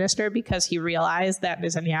deputy minister because he realized that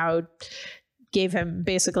Netanyahu gave him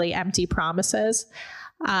basically empty promises.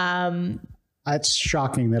 It's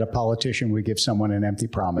shocking that a politician would give someone an empty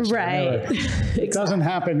promise. Right. It doesn't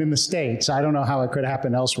happen in the States. I don't know how it could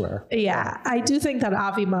happen elsewhere. Yeah, I do think that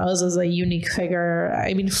Avi Maoz is a unique figure.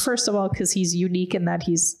 I mean, first of all, because he's unique in that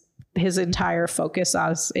his entire focus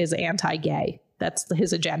is anti-gay. That's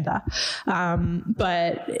his agenda.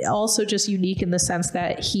 But also just unique in the sense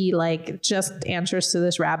that he just answers to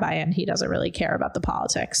this rabbi and he doesn't really care about the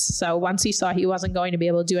politics. So once he saw he wasn't going to be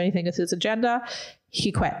able to do anything with his agenda,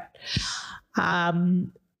 he quit. I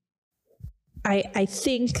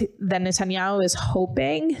think that Netanyahu is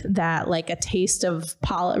hoping that a taste of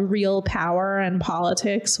real power and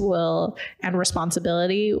politics and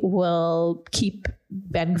responsibility will keep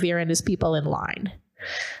Ben Gvir and his people in line.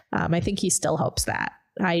 I think he still hopes that.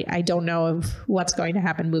 I don't know of what's going to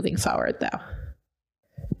happen moving forward, though.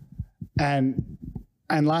 And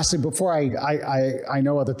lastly, before I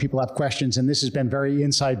know other people have questions, and this has been very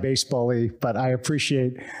inside baseball-y, but I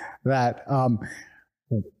appreciate that.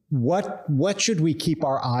 What should we keep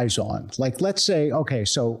our eyes on? Let's say, okay,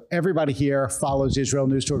 so everybody here follows Israel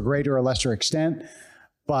news to a greater or lesser extent,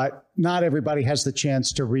 but not everybody has the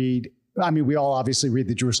chance to read. I mean, we all obviously read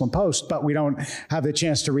the Jerusalem Post, but we don't have the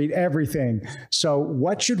chance to read everything. So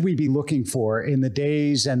what should we be looking for in the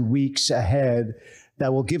days and weeks ahead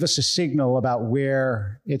that will give us a signal about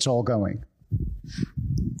where it's all going?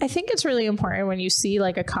 I think it's really important when you see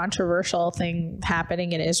a controversial thing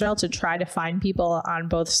happening in Israel to try to find people on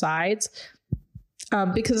both sides.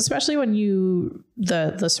 Because especially when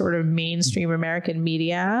the sort of mainstream American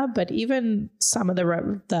media, but even some of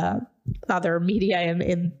the other media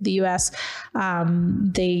in the US,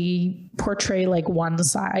 they portray one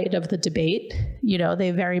side of the debate.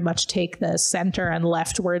 They very much take the center and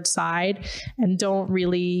leftward side and don't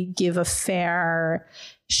really give a fair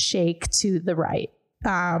shake to the right.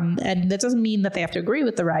 And that doesn't mean that they have to agree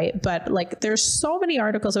with the right, but there's so many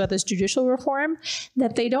articles about this judicial reform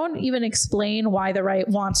that they don't even explain why the right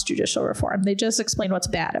wants judicial reform. They just explain what's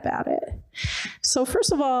bad about it. So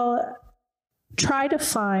first of all, try to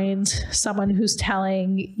find someone who's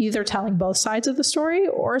either telling both sides of the story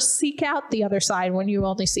or seek out the other side when you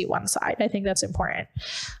only see one side. I think that's important.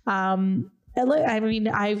 I mean,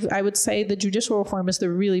 I would say the judicial reform is the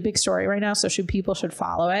really big story right now, so people should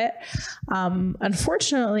follow it.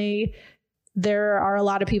 Unfortunately, there are a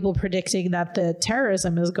lot of people predicting that the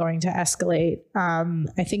terrorism is going to escalate.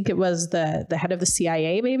 I think it was the head of the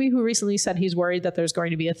CIA maybe who recently said he's worried that there's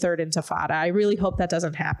going to be a third intifada. I really hope that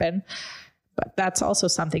doesn't happen, but that's also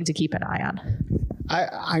something to keep an eye on.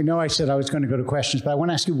 I know I said I was going to go to questions, but I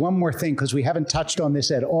want to ask you one more thing because we haven't touched on this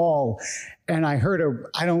at all. And I heard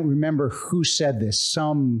I don't remember who said this,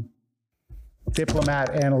 some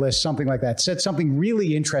diplomat, analyst, something like that, said something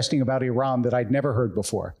really interesting about Iran that I'd never heard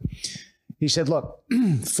before. He said, look,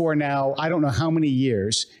 for now, I don't know how many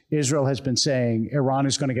years Israel has been saying Iran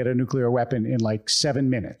is going to get a nuclear weapon in 7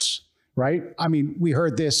 minutes, right? I mean, we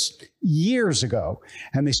heard this years ago,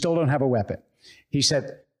 and they still don't have a weapon. He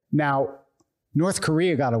said, now, North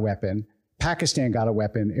Korea got a weapon, Pakistan got a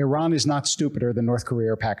weapon. Iran is not stupider than North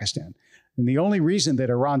Korea or Pakistan. And the only reason that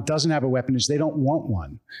Iran doesn't have a weapon is they don't want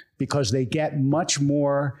one because they get much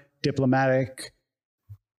more diplomatic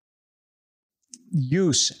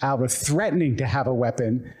use out of threatening to have a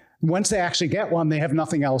weapon. Once they actually get one, they have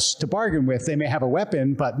nothing else to bargain with. They may have a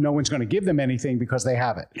weapon, but no one's going to give them anything because they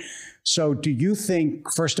have it. So do you think,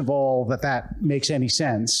 first of all, that makes any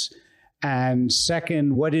sense? And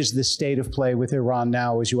second, what is the state of play with Iran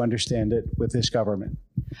now, as you understand it, with this government?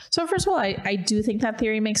 So first of all, I do think that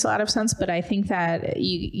theory makes a lot of sense, but I think that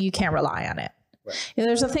you can't rely on it. Right.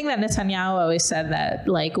 There's a thing that Netanyahu always said that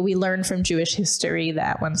we learn from Jewish history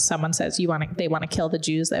that when someone says they want to kill the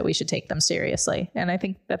Jews, that we should take them seriously. And I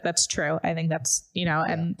think that that's true. I think that's,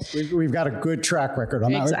 and we've got a good track record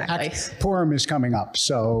on exactly. that. Purim is coming up.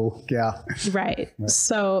 So yeah. Right.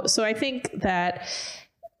 So I think that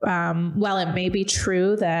while it may be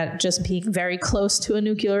true that just being very close to a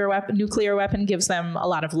nuclear weapon gives them a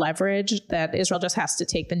lot of leverage, that Israel just has to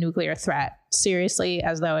take the nuclear threat seriously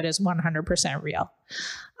as though it is 100% real.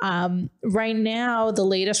 Right now, the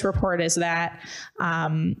latest report is that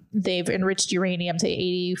they've enriched uranium to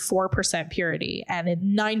 84% purity, and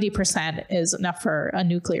 90% is enough for a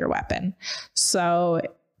nuclear weapon. So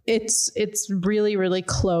It's really, really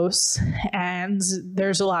close, and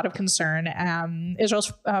there's a lot of concern.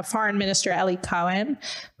 Israel's foreign minister, Eli Cohen,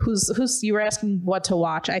 who's you were asking what to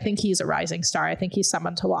watch. I think he's a rising star. I think he's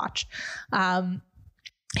someone to watch.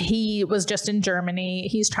 He was just in Germany.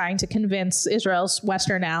 He's trying to convince Israel's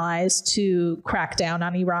Western allies to crack down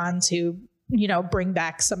on Iran, to, bring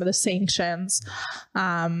back some of the sanctions.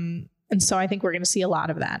 And so I think we're going to see a lot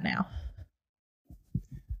of that now.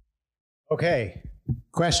 Okay.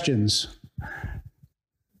 Questions?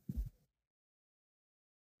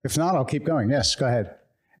 If not, I'll keep going. Yes, go ahead.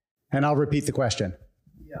 And I'll repeat the question.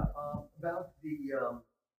 Yeah, about the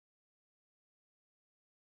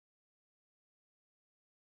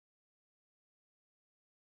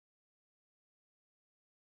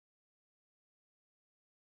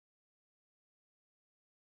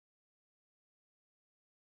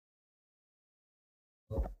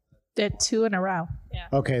Did 2 in a row. Yeah.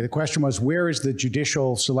 Okay, the question was, where is the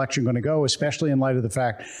judicial selection going to go, especially in light of the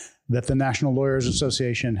fact that the National Lawyers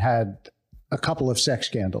Association had a couple of sex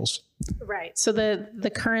scandals? Right. So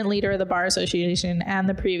the current leader of the Bar Association and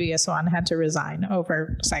the previous one had to resign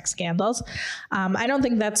over sex scandals. I don't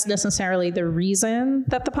think that's necessarily the reason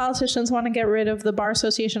that the politicians want to get rid of the Bar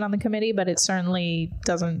Association on the committee, but it certainly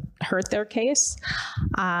doesn't hurt their case.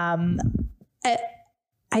 I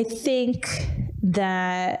think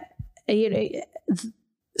that,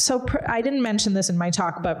 so I didn't mention this in my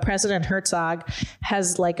talk, but President Herzog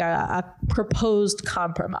has like a proposed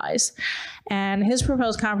compromise. And his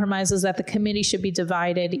proposed compromise is that the committee should be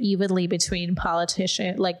divided evenly between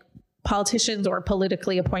politicians or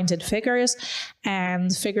politically appointed figures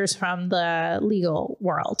and figures from the legal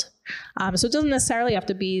world. So it doesn't necessarily have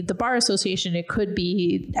to be the Bar Association. It could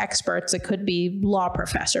be experts. It could be law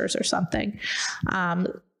professors or something.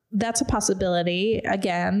 That's a possibility.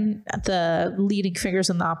 Again, the leading figures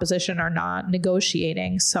in the opposition are not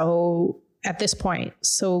negotiating. So at this point,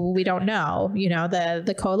 so we don't know,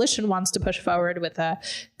 the coalition wants to push forward with a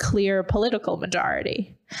clear political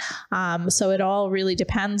majority. So it all really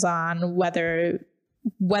depends on whether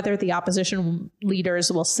the opposition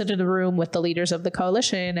leaders will sit in a room with the leaders of the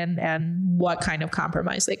coalition and what kind of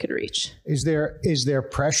compromise they could reach. Is there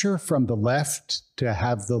pressure from the left to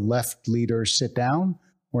have the left leaders sit down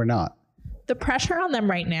or not? The pressure on them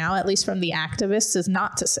right now, at least from the activists, is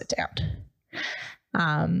not to sit down.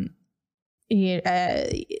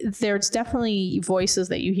 There's definitely voices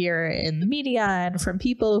that you hear in the media and from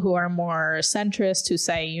people who are more centrist who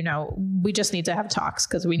say, we just need to have talks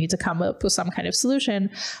because we need to come up with some kind of solution.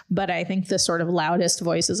 But I think the sort of loudest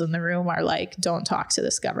voices in the room are like, don't talk to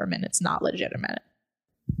this government. It's not legitimate.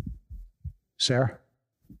 Sarah?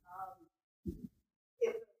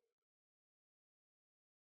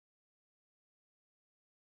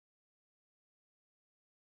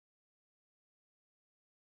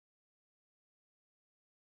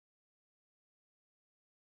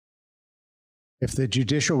 If the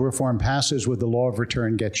judicial reform passes, would the law of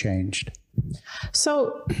return get changed?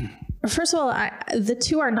 So, first of all, the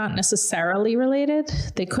two are not necessarily related.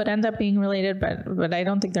 They could end up being related, but I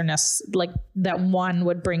don't think they're like that one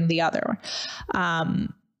would bring the other.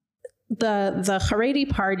 The Haredi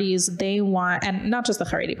parties, they want, and not just the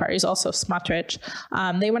Haredi parties, also Smotrich,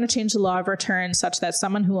 they want to change the law of return such that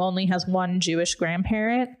someone who only has one Jewish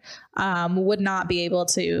grandparent would not be able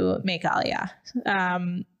to make Aliyah.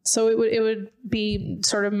 So it would be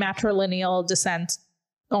sort of matrilineal descent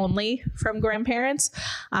only from grandparents,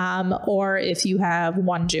 or if you have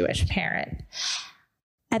one Jewish parent.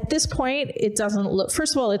 At this point, it doesn't look,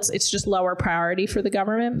 first of all, it's just lower priority for the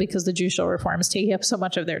government because the judicial reform is taking up so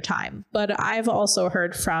much of their time. But I've also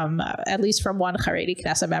heard from, at least from one Haredi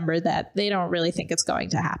Knesset member, that they don't really think it's going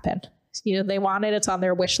to happen. They want it, it's on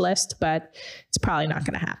their wish list, but it's probably not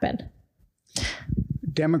going to happen.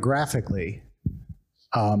 Demographically,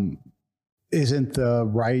 isn't it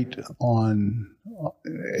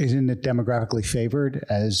demographically favored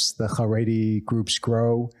as the Haredi groups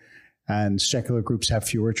grow and secular groups have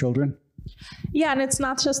fewer children? Yeah, and it's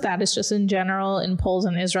not just that. It's just in general, in polls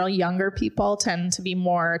in Israel, younger people tend to be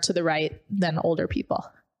more to the right than older people.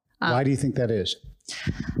 Why do you think that is?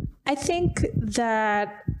 I think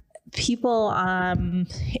that people,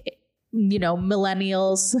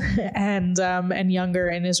 millennials and younger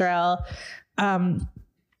in Israel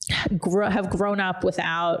have grown up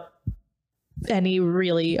without any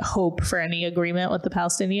really hope for any agreement with the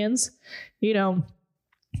Palestinians.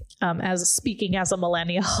 Speaking as a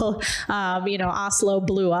millennial, Oslo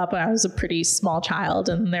blew up when I was a pretty small child,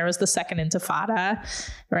 and there was the second Intifada,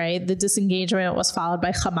 right? The disengagement was followed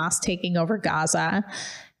by Hamas taking over Gaza.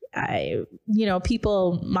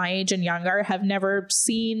 People my age and younger have never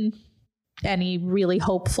seen any really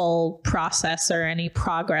hopeful process or any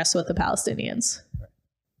progress with the Palestinians.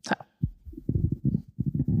 So.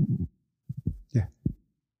 Yeah.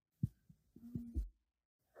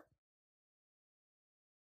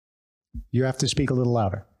 You have to speak a little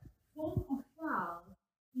louder.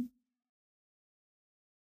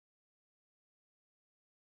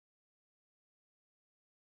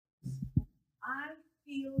 I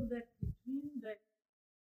feel that between the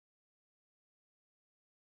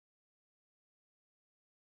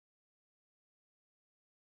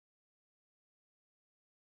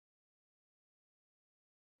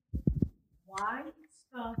why it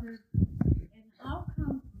started and how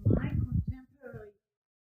come my contemporary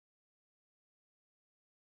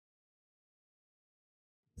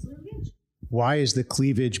religion. Why is the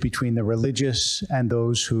cleavage between the religious and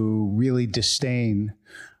those who really disdain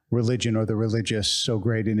religion or the religious so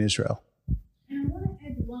great in Israel? And I want to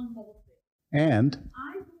add one more thing. And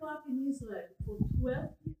I grew up in Israel for 12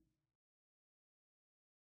 years.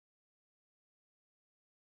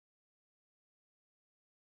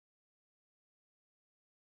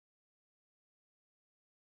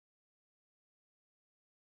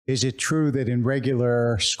 is it true that in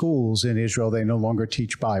regular schools in Israel, they no longer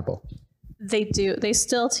teach Bible? They do. They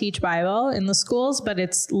still teach Bible in the schools, but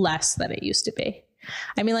it's less than it used to be.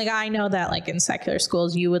 I mean, like, I know that like in secular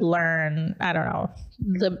schools, you would learn, I don't know,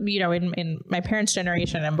 in my parents'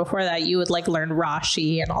 generation and before that, you would like learn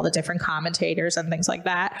Rashi and all the different commentators and things like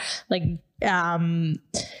that. Like,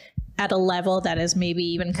 at a level that is maybe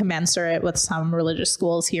even commensurate with some religious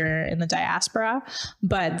schools here in the diaspora,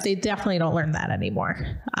 but they definitely don't learn that anymore.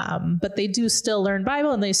 But they do still learn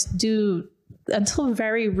Bible, and they do, until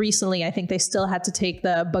very recently, I think they still had to take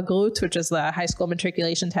the Bagrut, which is the high school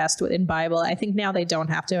matriculation test in Bible. I think now they don't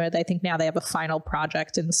have to. I think now they have a final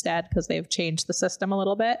project instead because they've changed the system a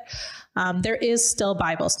little bit. There is still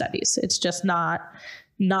Bible studies. It's just not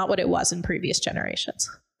what it was in previous generations.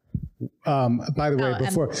 By the way,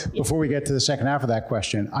 before we get to the second half of that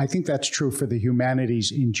question, I think that's true for the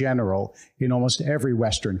humanities in general in almost every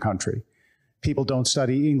Western country. People don't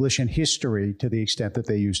study English and history to the extent that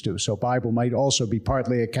they used to. So Bible might also be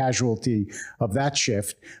partly a casualty of that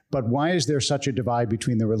shift. But why is there such a divide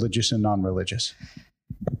between the religious and non-religious?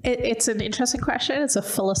 It's an interesting question. It's a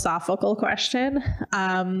philosophical question.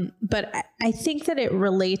 But I think that it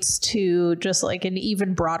relates to just like an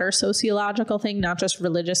even broader sociological thing, not just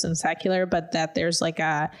religious and secular, but that there's like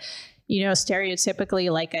a,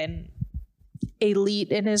 stereotypically like an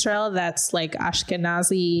elite in Israel that's like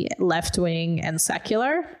Ashkenazi, left-wing, and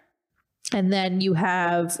secular. And then you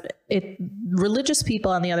have religious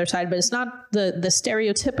people on the other side, but it's not the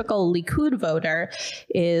stereotypical Likud voter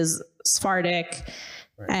is Sephardic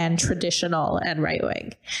and traditional and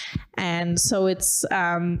right-wing. And so it's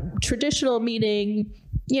traditional meaning,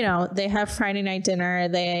 they have Friday night dinner,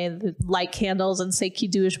 they light candles and say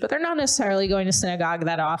Kiddush, but they're not necessarily going to synagogue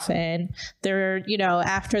that often. They're,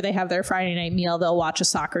 after they have their Friday night meal, they'll watch a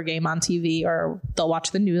soccer game on TV or they'll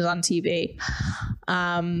watch the news on TV.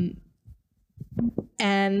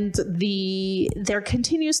 And there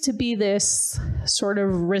continues to be this sort of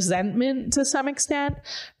resentment to some extent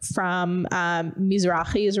from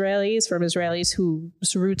Mizrahi Israelis, from Israelis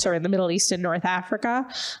whose roots are in the Middle East and North Africa,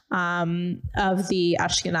 of the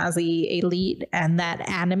Ashkenazi elite, and that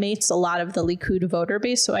animates a lot of the Likud voter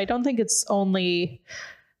base. So I don't think it's only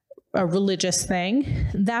a religious thing.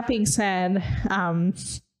 That being said,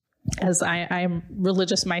 as I'm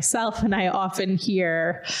religious myself, and I often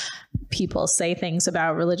hear people say things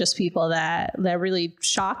about religious people that really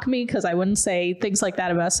shock me, because I wouldn't say things like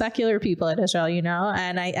that about secular people in Israel,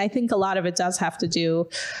 and I think a lot of it does have to do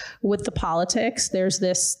with the politics. There's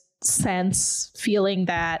this feeling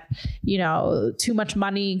that, too much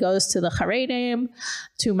money goes to the Haredim,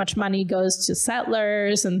 too much money goes to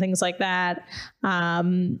settlers and things like that.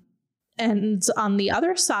 And on the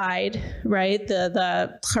other side, right,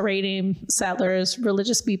 the Haredim, settlers,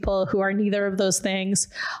 religious people who are neither of those things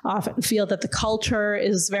often feel that the culture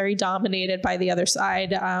is very dominated by the other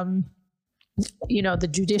side. The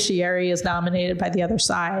judiciary is dominated by the other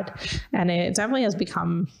side. And it definitely has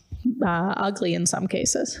become ugly in some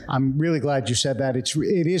cases. I'm really glad you said that. It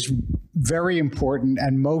is very important,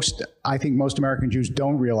 and I think most American Jews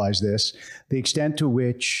don't realize this, the extent to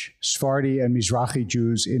which Sephardi and Mizrahi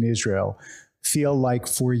Jews in Israel feel like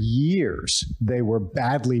for years they were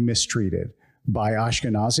badly mistreated by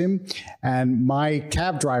Ashkenazim. And my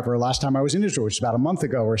cab driver, last time I was in Israel, which was about a month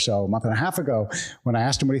and a half ago, when I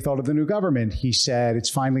asked him what he thought of the new government, he said,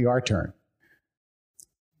 "It's finally our turn."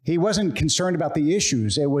 He wasn't concerned about the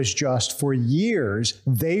issues. It was just for years,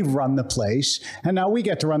 they've run the place, and now we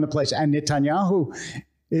get to run the place. And Netanyahu,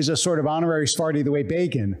 is a sort of honorary Sephardi the way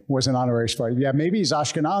Begin was an honorary Sephardi. Yeah, maybe he's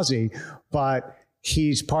Ashkenazi, but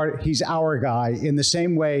he's our guy in the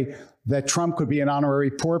same way that Trump could be an honorary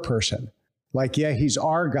poor person. Like, yeah, he's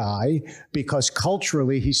our guy because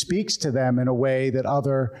culturally he speaks to them in a way that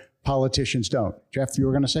other politicians don't. Jeff, you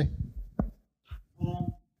were going to say?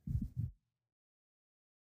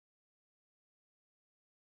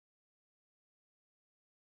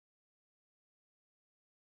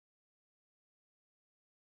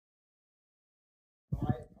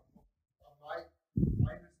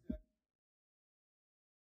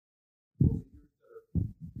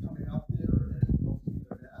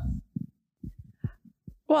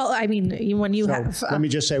 Well, I mean, when you have... let me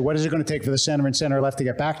just say, what is it going to take for the center and center left to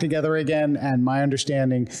get back together again? And my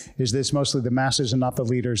understanding is this mostly the masses and not the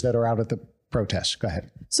leaders that are out at the protests. Go ahead.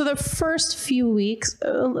 So the first few weeks,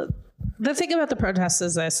 the thing about the protests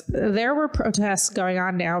is this. There were protests going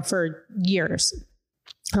on now for years.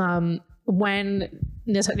 When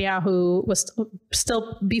Netanyahu was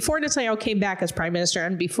still, before Netanyahu came back as prime minister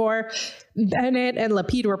and before Bennett and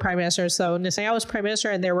Lapid were prime ministers. So Netanyahu was prime minister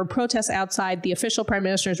and there were protests outside the official prime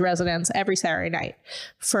minister's residence every Saturday night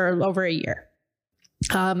for over a year.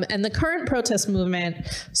 And the current protest movement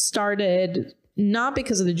started not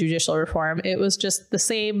because of the judicial reform. It was just the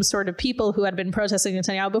same sort of people who had been protesting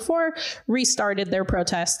Netanyahu before restarted their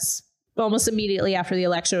protests almost immediately after the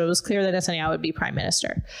election. It was clear that Netanyahu would be prime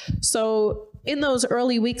minister. So in those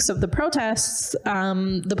early weeks of the protests,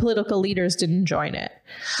 the political leaders didn't join it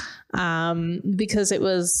because it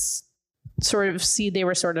was they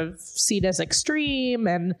were sort of seen as extreme,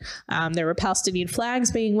 and there were Palestinian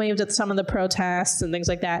flags being waved at some of the protests and things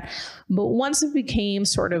like that. But once it became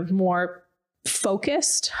sort of more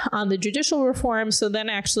focused on the judicial reform, so then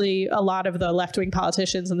actually a lot of the left-wing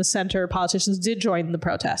politicians and the center politicians did join the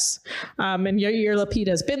protests. And Yair Lapid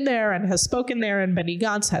has been there and has spoken there, and Benny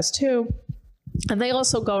Gantz has too. And they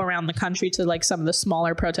also go around the country to like some of the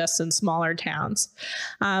smaller protests in smaller towns.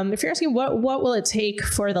 If you're asking what will it take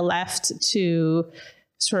for the left to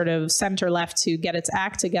sort of center left to get its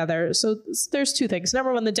act together. So there's two things.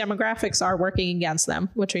 Number one, the demographics are working against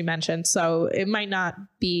them, which we mentioned. So it might not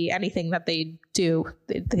be anything that they do.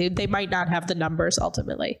 They might not have the numbers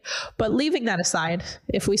ultimately. But leaving that aside,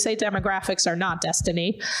 if we say demographics are not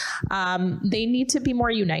destiny, they need to be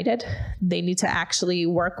more united. They need to actually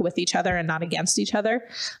work with each other and not against each other.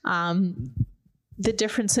 The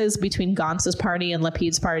differences between Gantz's party and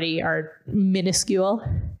Lapid's party are minuscule.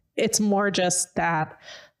 It's more just that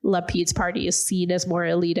Lapid's party is seen as more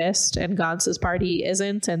elitist and Gantz's party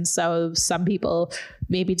isn't. And so some people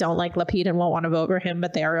maybe don't like Lapid and won't want to vote for him,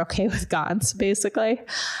 but they are okay with Gantz, basically.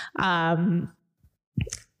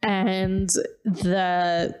 And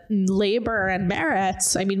the Labor and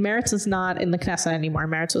Meretz, I mean, Meretz is not in the Knesset anymore.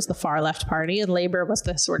 Meretz was the far left party and Labor was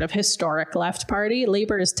the sort of historic left party.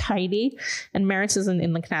 Labor is tiny and Meretz isn't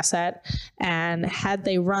in the Knesset. And had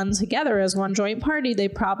they run together as one joint party, they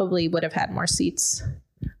probably would have had more seats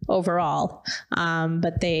overall.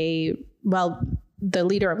 But the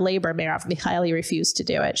leader of Labor, Merav Michaeli, refused to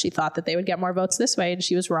do it. She thought that they would get more votes this way, and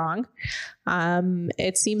she was wrong.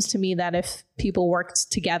 It seems to me that if people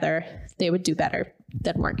worked together, they would do better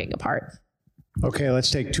than working apart. Okay,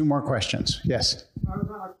 let's take two more questions. Yes. I was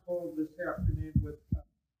on a call this afternoon with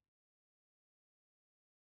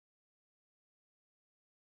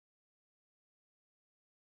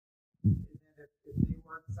and if they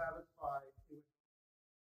weren't satisfied, it would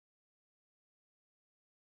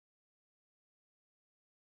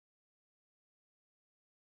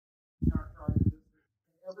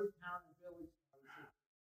every town and village.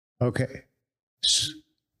 Okay.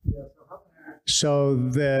 So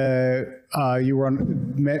the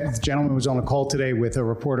gentleman was on a call today with a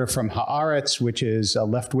reporter from Haaretz, which is a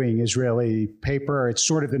left-wing Israeli paper. It's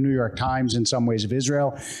sort of the New York Times in some ways of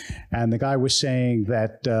Israel. And the guy was saying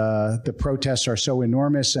that the protests are so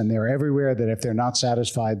enormous and they're everywhere that if they're not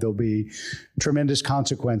satisfied, there'll be tremendous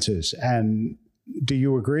consequences. And do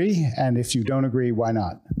you agree? And if you don't agree, why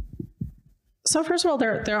not? So first of all,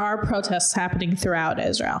 there are protests happening throughout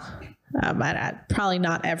Israel. Probably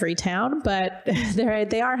not every town, but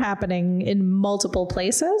they are happening in multiple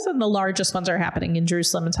places. And the largest ones are happening in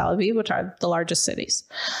Jerusalem and Tel Aviv, which are the largest cities.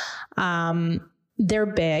 They're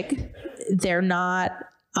big. They're not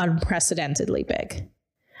unprecedentedly big.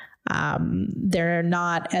 They're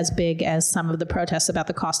not as big as some of the protests about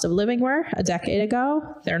the cost of living were a decade ago.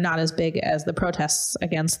 They're not as big as the protests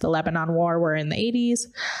against the Lebanon war were in the 80s.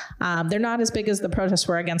 They're not as big as the protests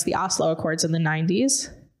were against the Oslo Accords in the 90s.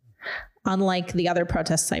 Unlike the other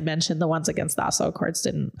protests I mentioned, the ones against the Oslo Accords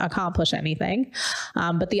didn't accomplish anything,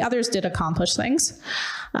 but the others did accomplish things.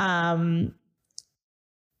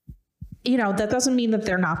 that doesn't mean that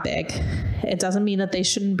they're not big. It doesn't mean that they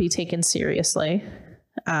shouldn't be taken seriously.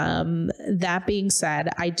 That being said,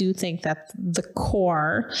 I do think that the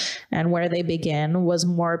core and where they begin was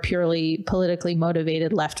more purely politically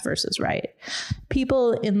motivated left versus right.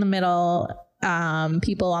 People in the middle,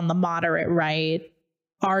 people on the moderate right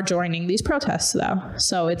are joining these protests, though.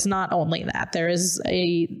 So it's not only that. There's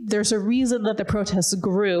a reason that the protests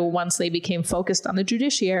grew once they became focused on the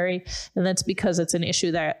judiciary, and that's because it's an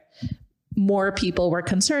issue that more people were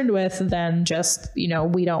concerned with than just, we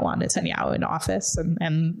don't want Netanyahu in office,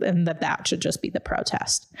 and that should just be the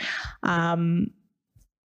protest.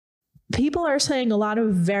 People are saying a lot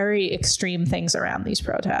of very extreme things around these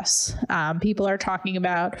protests. People are talking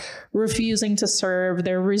about refusing to serve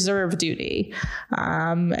their reserve duty,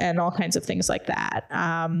 and all kinds of things like that.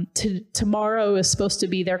 Tomorrow is supposed to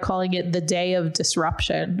be, they're calling it the day of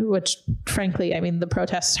disruption, which frankly, the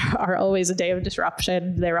protests are always a day of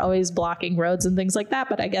disruption. They're always blocking roads and things like that.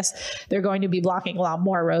 But I guess they're going to be blocking a lot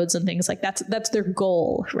more roads and things like that. That's their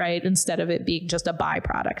goal, right? Instead of it being just a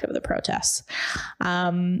byproduct of the protests.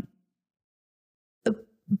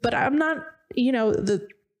 But I'm not, in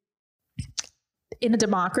a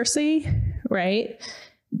democracy, right?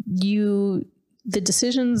 The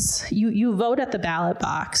decisions, you vote at the ballot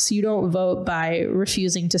box. You don't vote by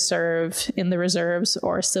refusing to serve in the reserves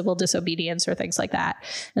or civil disobedience or things like that.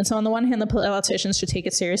 And so on the one hand, the politicians should take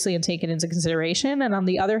it seriously and take it into consideration. And on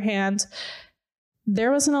the other hand,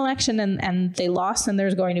 there was an election and they lost, and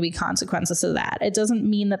there's going to be consequences to that. It doesn't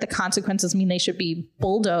mean that the consequences mean they should be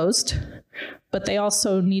bulldozed, but they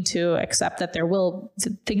also need to accept that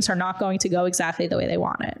things are not going to go exactly the way they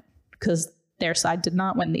want it, because their side did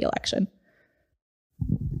not win the election.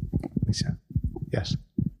 Lisa. Yes.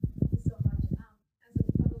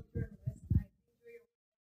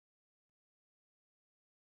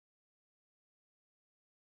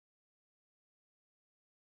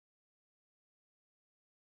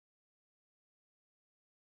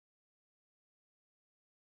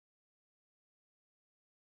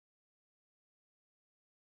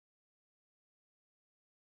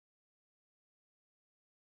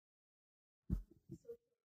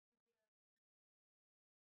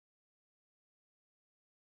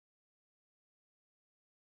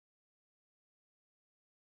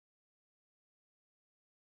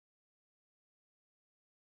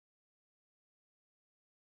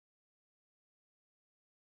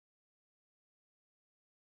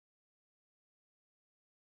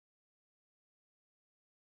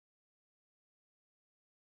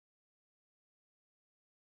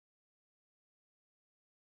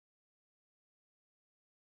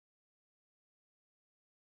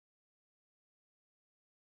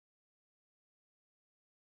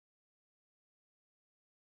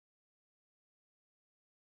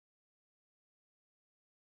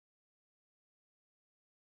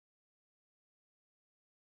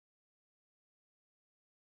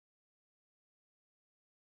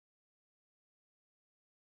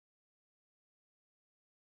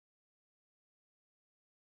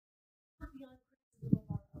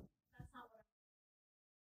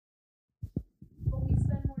 But we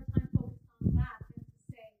spend more time focused on that than to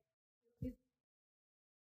say,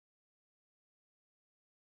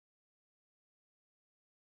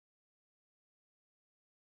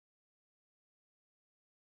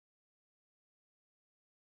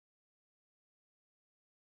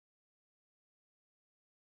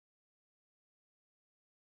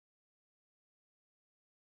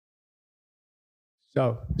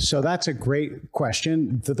 So that's a great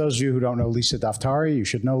question. For those of you who don't know Lisa Daftari, you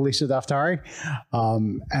should know Lisa Daftari,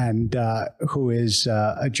 and who is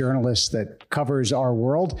a journalist that covers our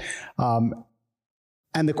world. And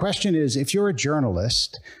the question is, if you're a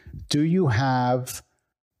journalist, do you have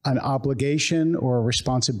an obligation or a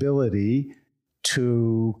responsibility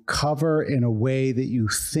to cover in a way that you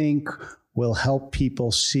think will help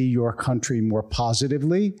people see your country more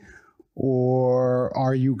positively? Or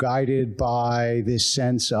are you guided by this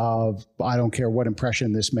sense of, I don't care what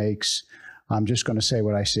impression this makes, I'm just going to say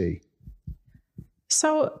what I see?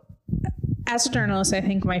 So as a journalist, I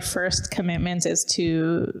think my first commitment is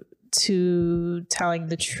to telling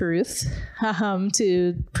the truth,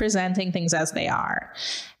 to presenting things as they are.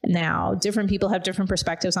 Now, different people have different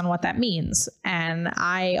perspectives on what that means. And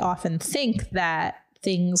I often think that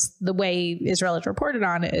things, the way Israel is reported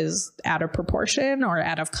on, is out of proportion or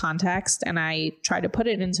out of context. And I try to put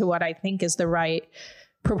it into what I think is the right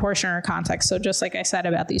proportion or context. So just like I said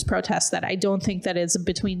about these protests, that I don't think that it's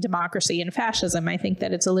between democracy and fascism. I think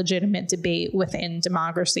that it's a legitimate debate within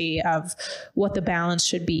democracy of what the balance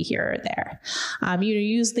should be here or there. You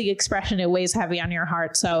use the expression, it weighs heavy on your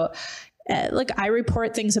heart. So Look, I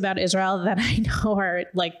report things about Israel that I know are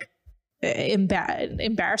like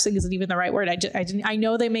embarrassing isn't even the right word. I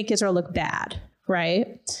know they make Israel look bad,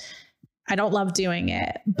 right? I don't love doing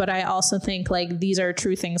it, but I also think like these are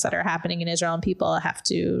true things that are happening in Israel, and people have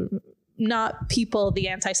to, not people, the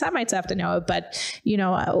anti-Semites have to know it, but, you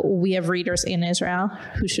know, we have readers in Israel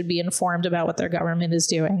who should be informed about what their government is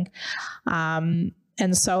doing.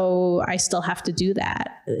 And so I still have to do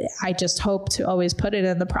that. I just hope to always put it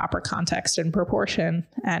in the proper context and proportion,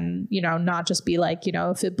 and, you know, not just be like, you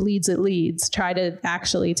know, if it bleeds, it leads. Try to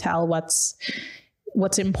actually tell what's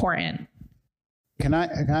important. Can I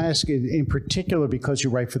ask you, in particular, because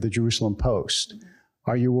you write for the Jerusalem Post,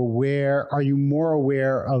 are you more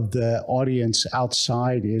aware of the audience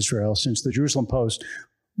outside Israel, since the Jerusalem Post,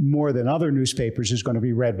 more than other newspapers, is going to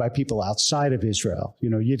be read by people outside of Israel? You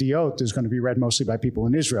know, Yediot is going to be read mostly by people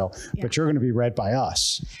in Israel, but you're going to be read by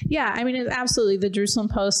us. Yeah, I mean, it's absolutely. The Jerusalem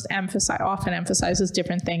Post often emphasizes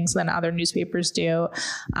different things than other newspapers do.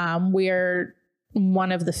 We're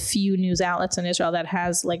one of the few news outlets in Israel that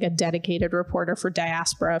has like a dedicated reporter for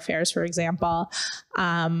diaspora affairs, for example.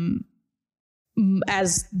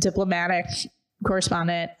 As diplomatic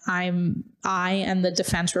correspondent, I and the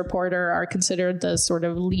defense reporter are considered the sort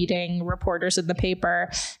of leading reporters in the paper,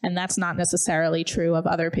 and that's not necessarily true of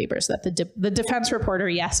other papers. That the defense reporter,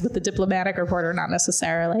 yes, but the diplomatic reporter, not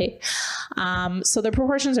necessarily. So the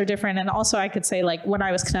proportions are different. And also, I could say, like, when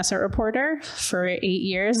I was Knesset reporter for 8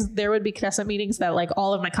 years, there would be Knesset meetings that like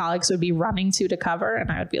all of my colleagues would be running to cover,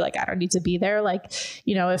 and I would be like, I don't need to be there. Like,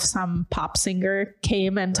 you know, if some pop singer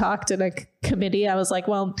came and talked in a committee, I was like,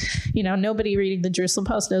 well, you know, nobody reading the Jerusalem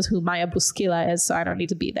Post knows who Maya Buskila is, so I don't need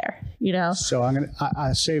to be there, you know? So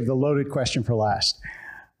I save the loaded question for last.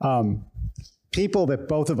 People that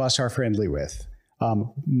both of us are friendly with,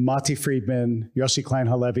 Mati Friedman, Yossi Klein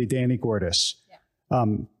Halevi, Danny Gordis.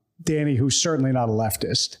 Danny, who's certainly not a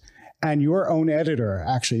leftist, and your own editor,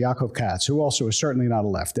 actually, Yaakov Katz, who also is certainly not a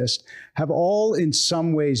leftist, have all in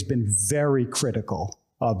some ways been very critical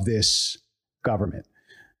of this government.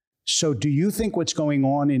 So do you think what's going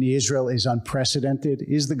on in Israel is unprecedented?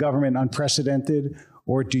 Is the government unprecedented?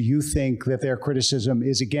 Or do you think that their criticism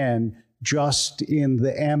is, again, just in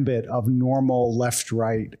the ambit of normal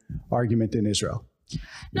left-right argument in Israel?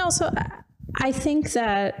 No, so I think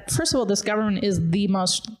that, first of all, this government is the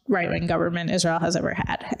most right-wing government Israel has ever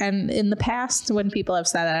had. And in the past, when people have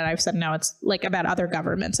said that, I've said, no, it's like about other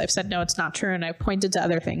governments. I've said, no, it's not true. And I've pointed to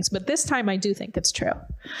other things. But this time, I do think it's true.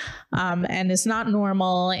 And it's not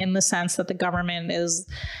normal in the sense that the government is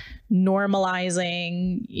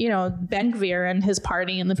normalizing, you know, Ben Gvir and his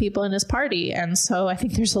party and the people in his party. And so I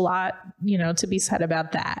think there's a lot, you know, to be said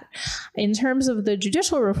about that. In terms of the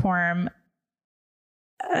judicial reform,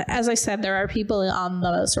 as I said, there are people on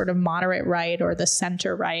the sort of moderate right or the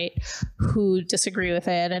center right who disagree with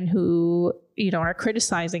it and who, you know, are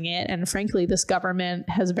criticizing it. And frankly, this government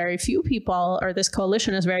has very few people, or this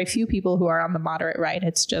coalition has very few people who are on the moderate right.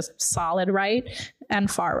 It's just solid right and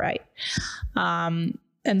far right.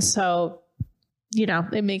 And so, you know,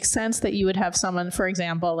 it makes sense that you would have someone, for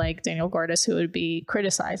example, like Daniel Gordis, who would be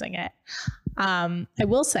criticizing it. I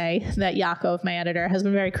will say that Yaakov, my editor, has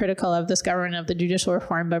been very critical of this government, of the judicial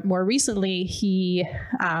reform, but more recently he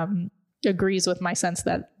agrees with my sense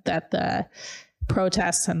that the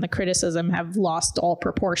protests and the criticism have lost all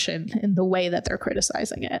proportion in the way that they're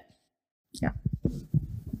criticizing it. Yeah.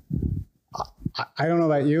 I don't know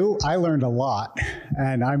about you. I learned a lot,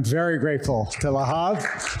 and I'm very grateful to Lahav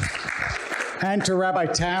and to Rabbi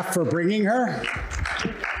Taft for bringing her.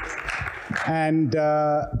 And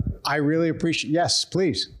I really appreciate, yes,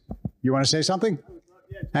 please. You want to say something?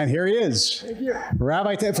 And here he is. Thank you.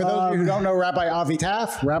 Rabbi Taft, for those of you who don't know Rabbi Avi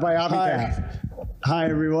Taft, Rabbi Avi Taft. Hi,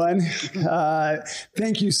 everyone.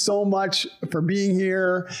 Thank you so much for being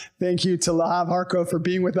here. Thank you to Lahav Harkov for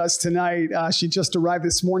being with us tonight. She just arrived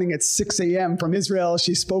this morning at 6 a.m. from Israel.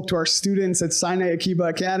 She spoke to our students at Sinai Akiba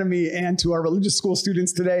Academy and to our religious school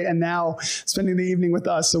students today, and now spending the evening with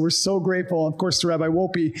us. So we're so grateful, of course, to Rabbi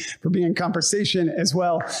Wolpe for being in conversation as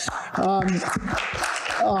well.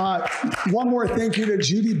 One more thank you to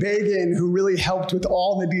Judy Bagan, who really helped with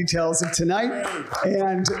all the details of tonight.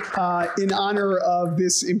 And in honor of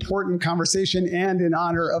this important conversation and in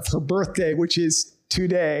honor of her birthday, which is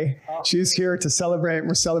today, she's here to celebrate.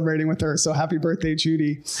 We're celebrating with her. So happy birthday,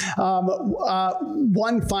 Judy.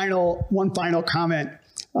 One final comment,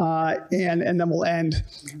 and then we'll end.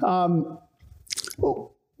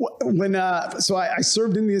 So I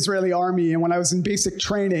served in the Israeli army, and when I was in basic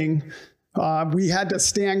training, we had to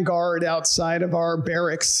stand guard outside of our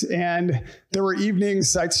barracks, and there were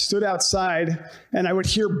evenings I stood outside and I would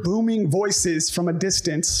hear booming voices from a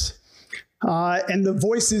distance And the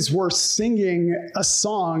voices were singing a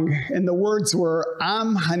song, and the words were,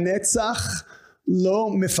 Am hanetzach lo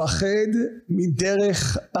mifached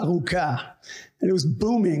miderech aruka. And it was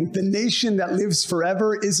booming. The nation that lives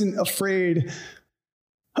forever isn't afraid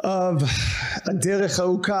of a derech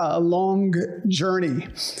aruka, a long journey.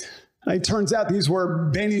 It turns out these were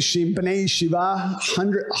bnei yeshiva,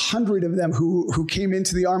 100 of them who came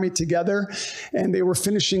into the army together, and they were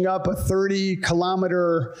finishing up a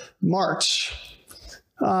 30-kilometer march.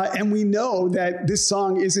 And we know that this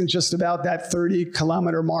song isn't just about that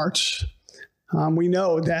 30-kilometer march. We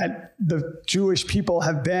know that the Jewish people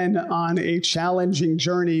have been on a challenging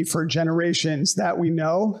journey for generations, that we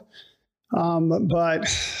know. But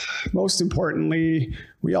most importantly,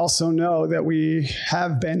 we also know that we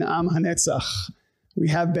have been Am HaNetzach. We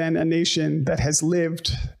have been a nation that has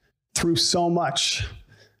lived through so much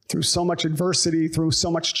adversity, through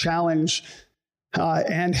so much challenge,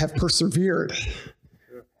 and have persevered.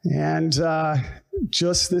 And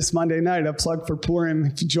just this Monday night, a plug for Purim,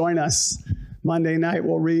 if you join us, Monday night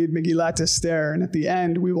we'll read Megillat Esther, and at the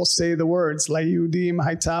end we will say the words, LaYehudim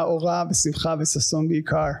hayta ora v'simcha v'sason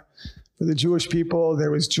b'ikar. For the Jewish people,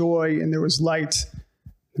 there was joy and there was light,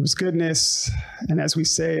 there was goodness, and as we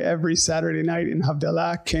say every Saturday night in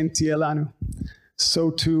Havdalah, Ken tieh lanu.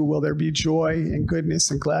 So too will there be joy and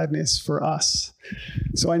goodness and gladness for us.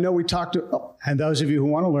 So I know we talked to... And those of you who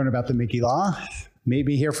want to learn about the Megillah, may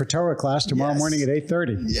be here for Torah class tomorrow morning at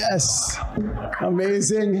 8:30. Yes.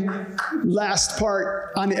 Amazing. Last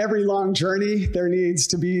part, on every long journey, there needs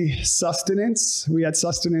to be sustenance. We had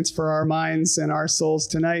sustenance for our minds and our souls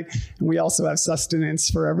tonight, and we also have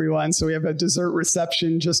sustenance for everyone. So we have a dessert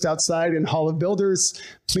reception just outside in Hall of Builders.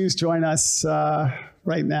 Please join us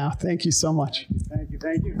right now. Thank you so much. Thank you,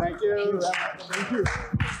 thank you, thank you. Thank you.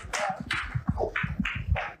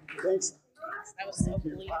 Thanks. That was so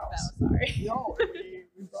bleak. That was sorry. No.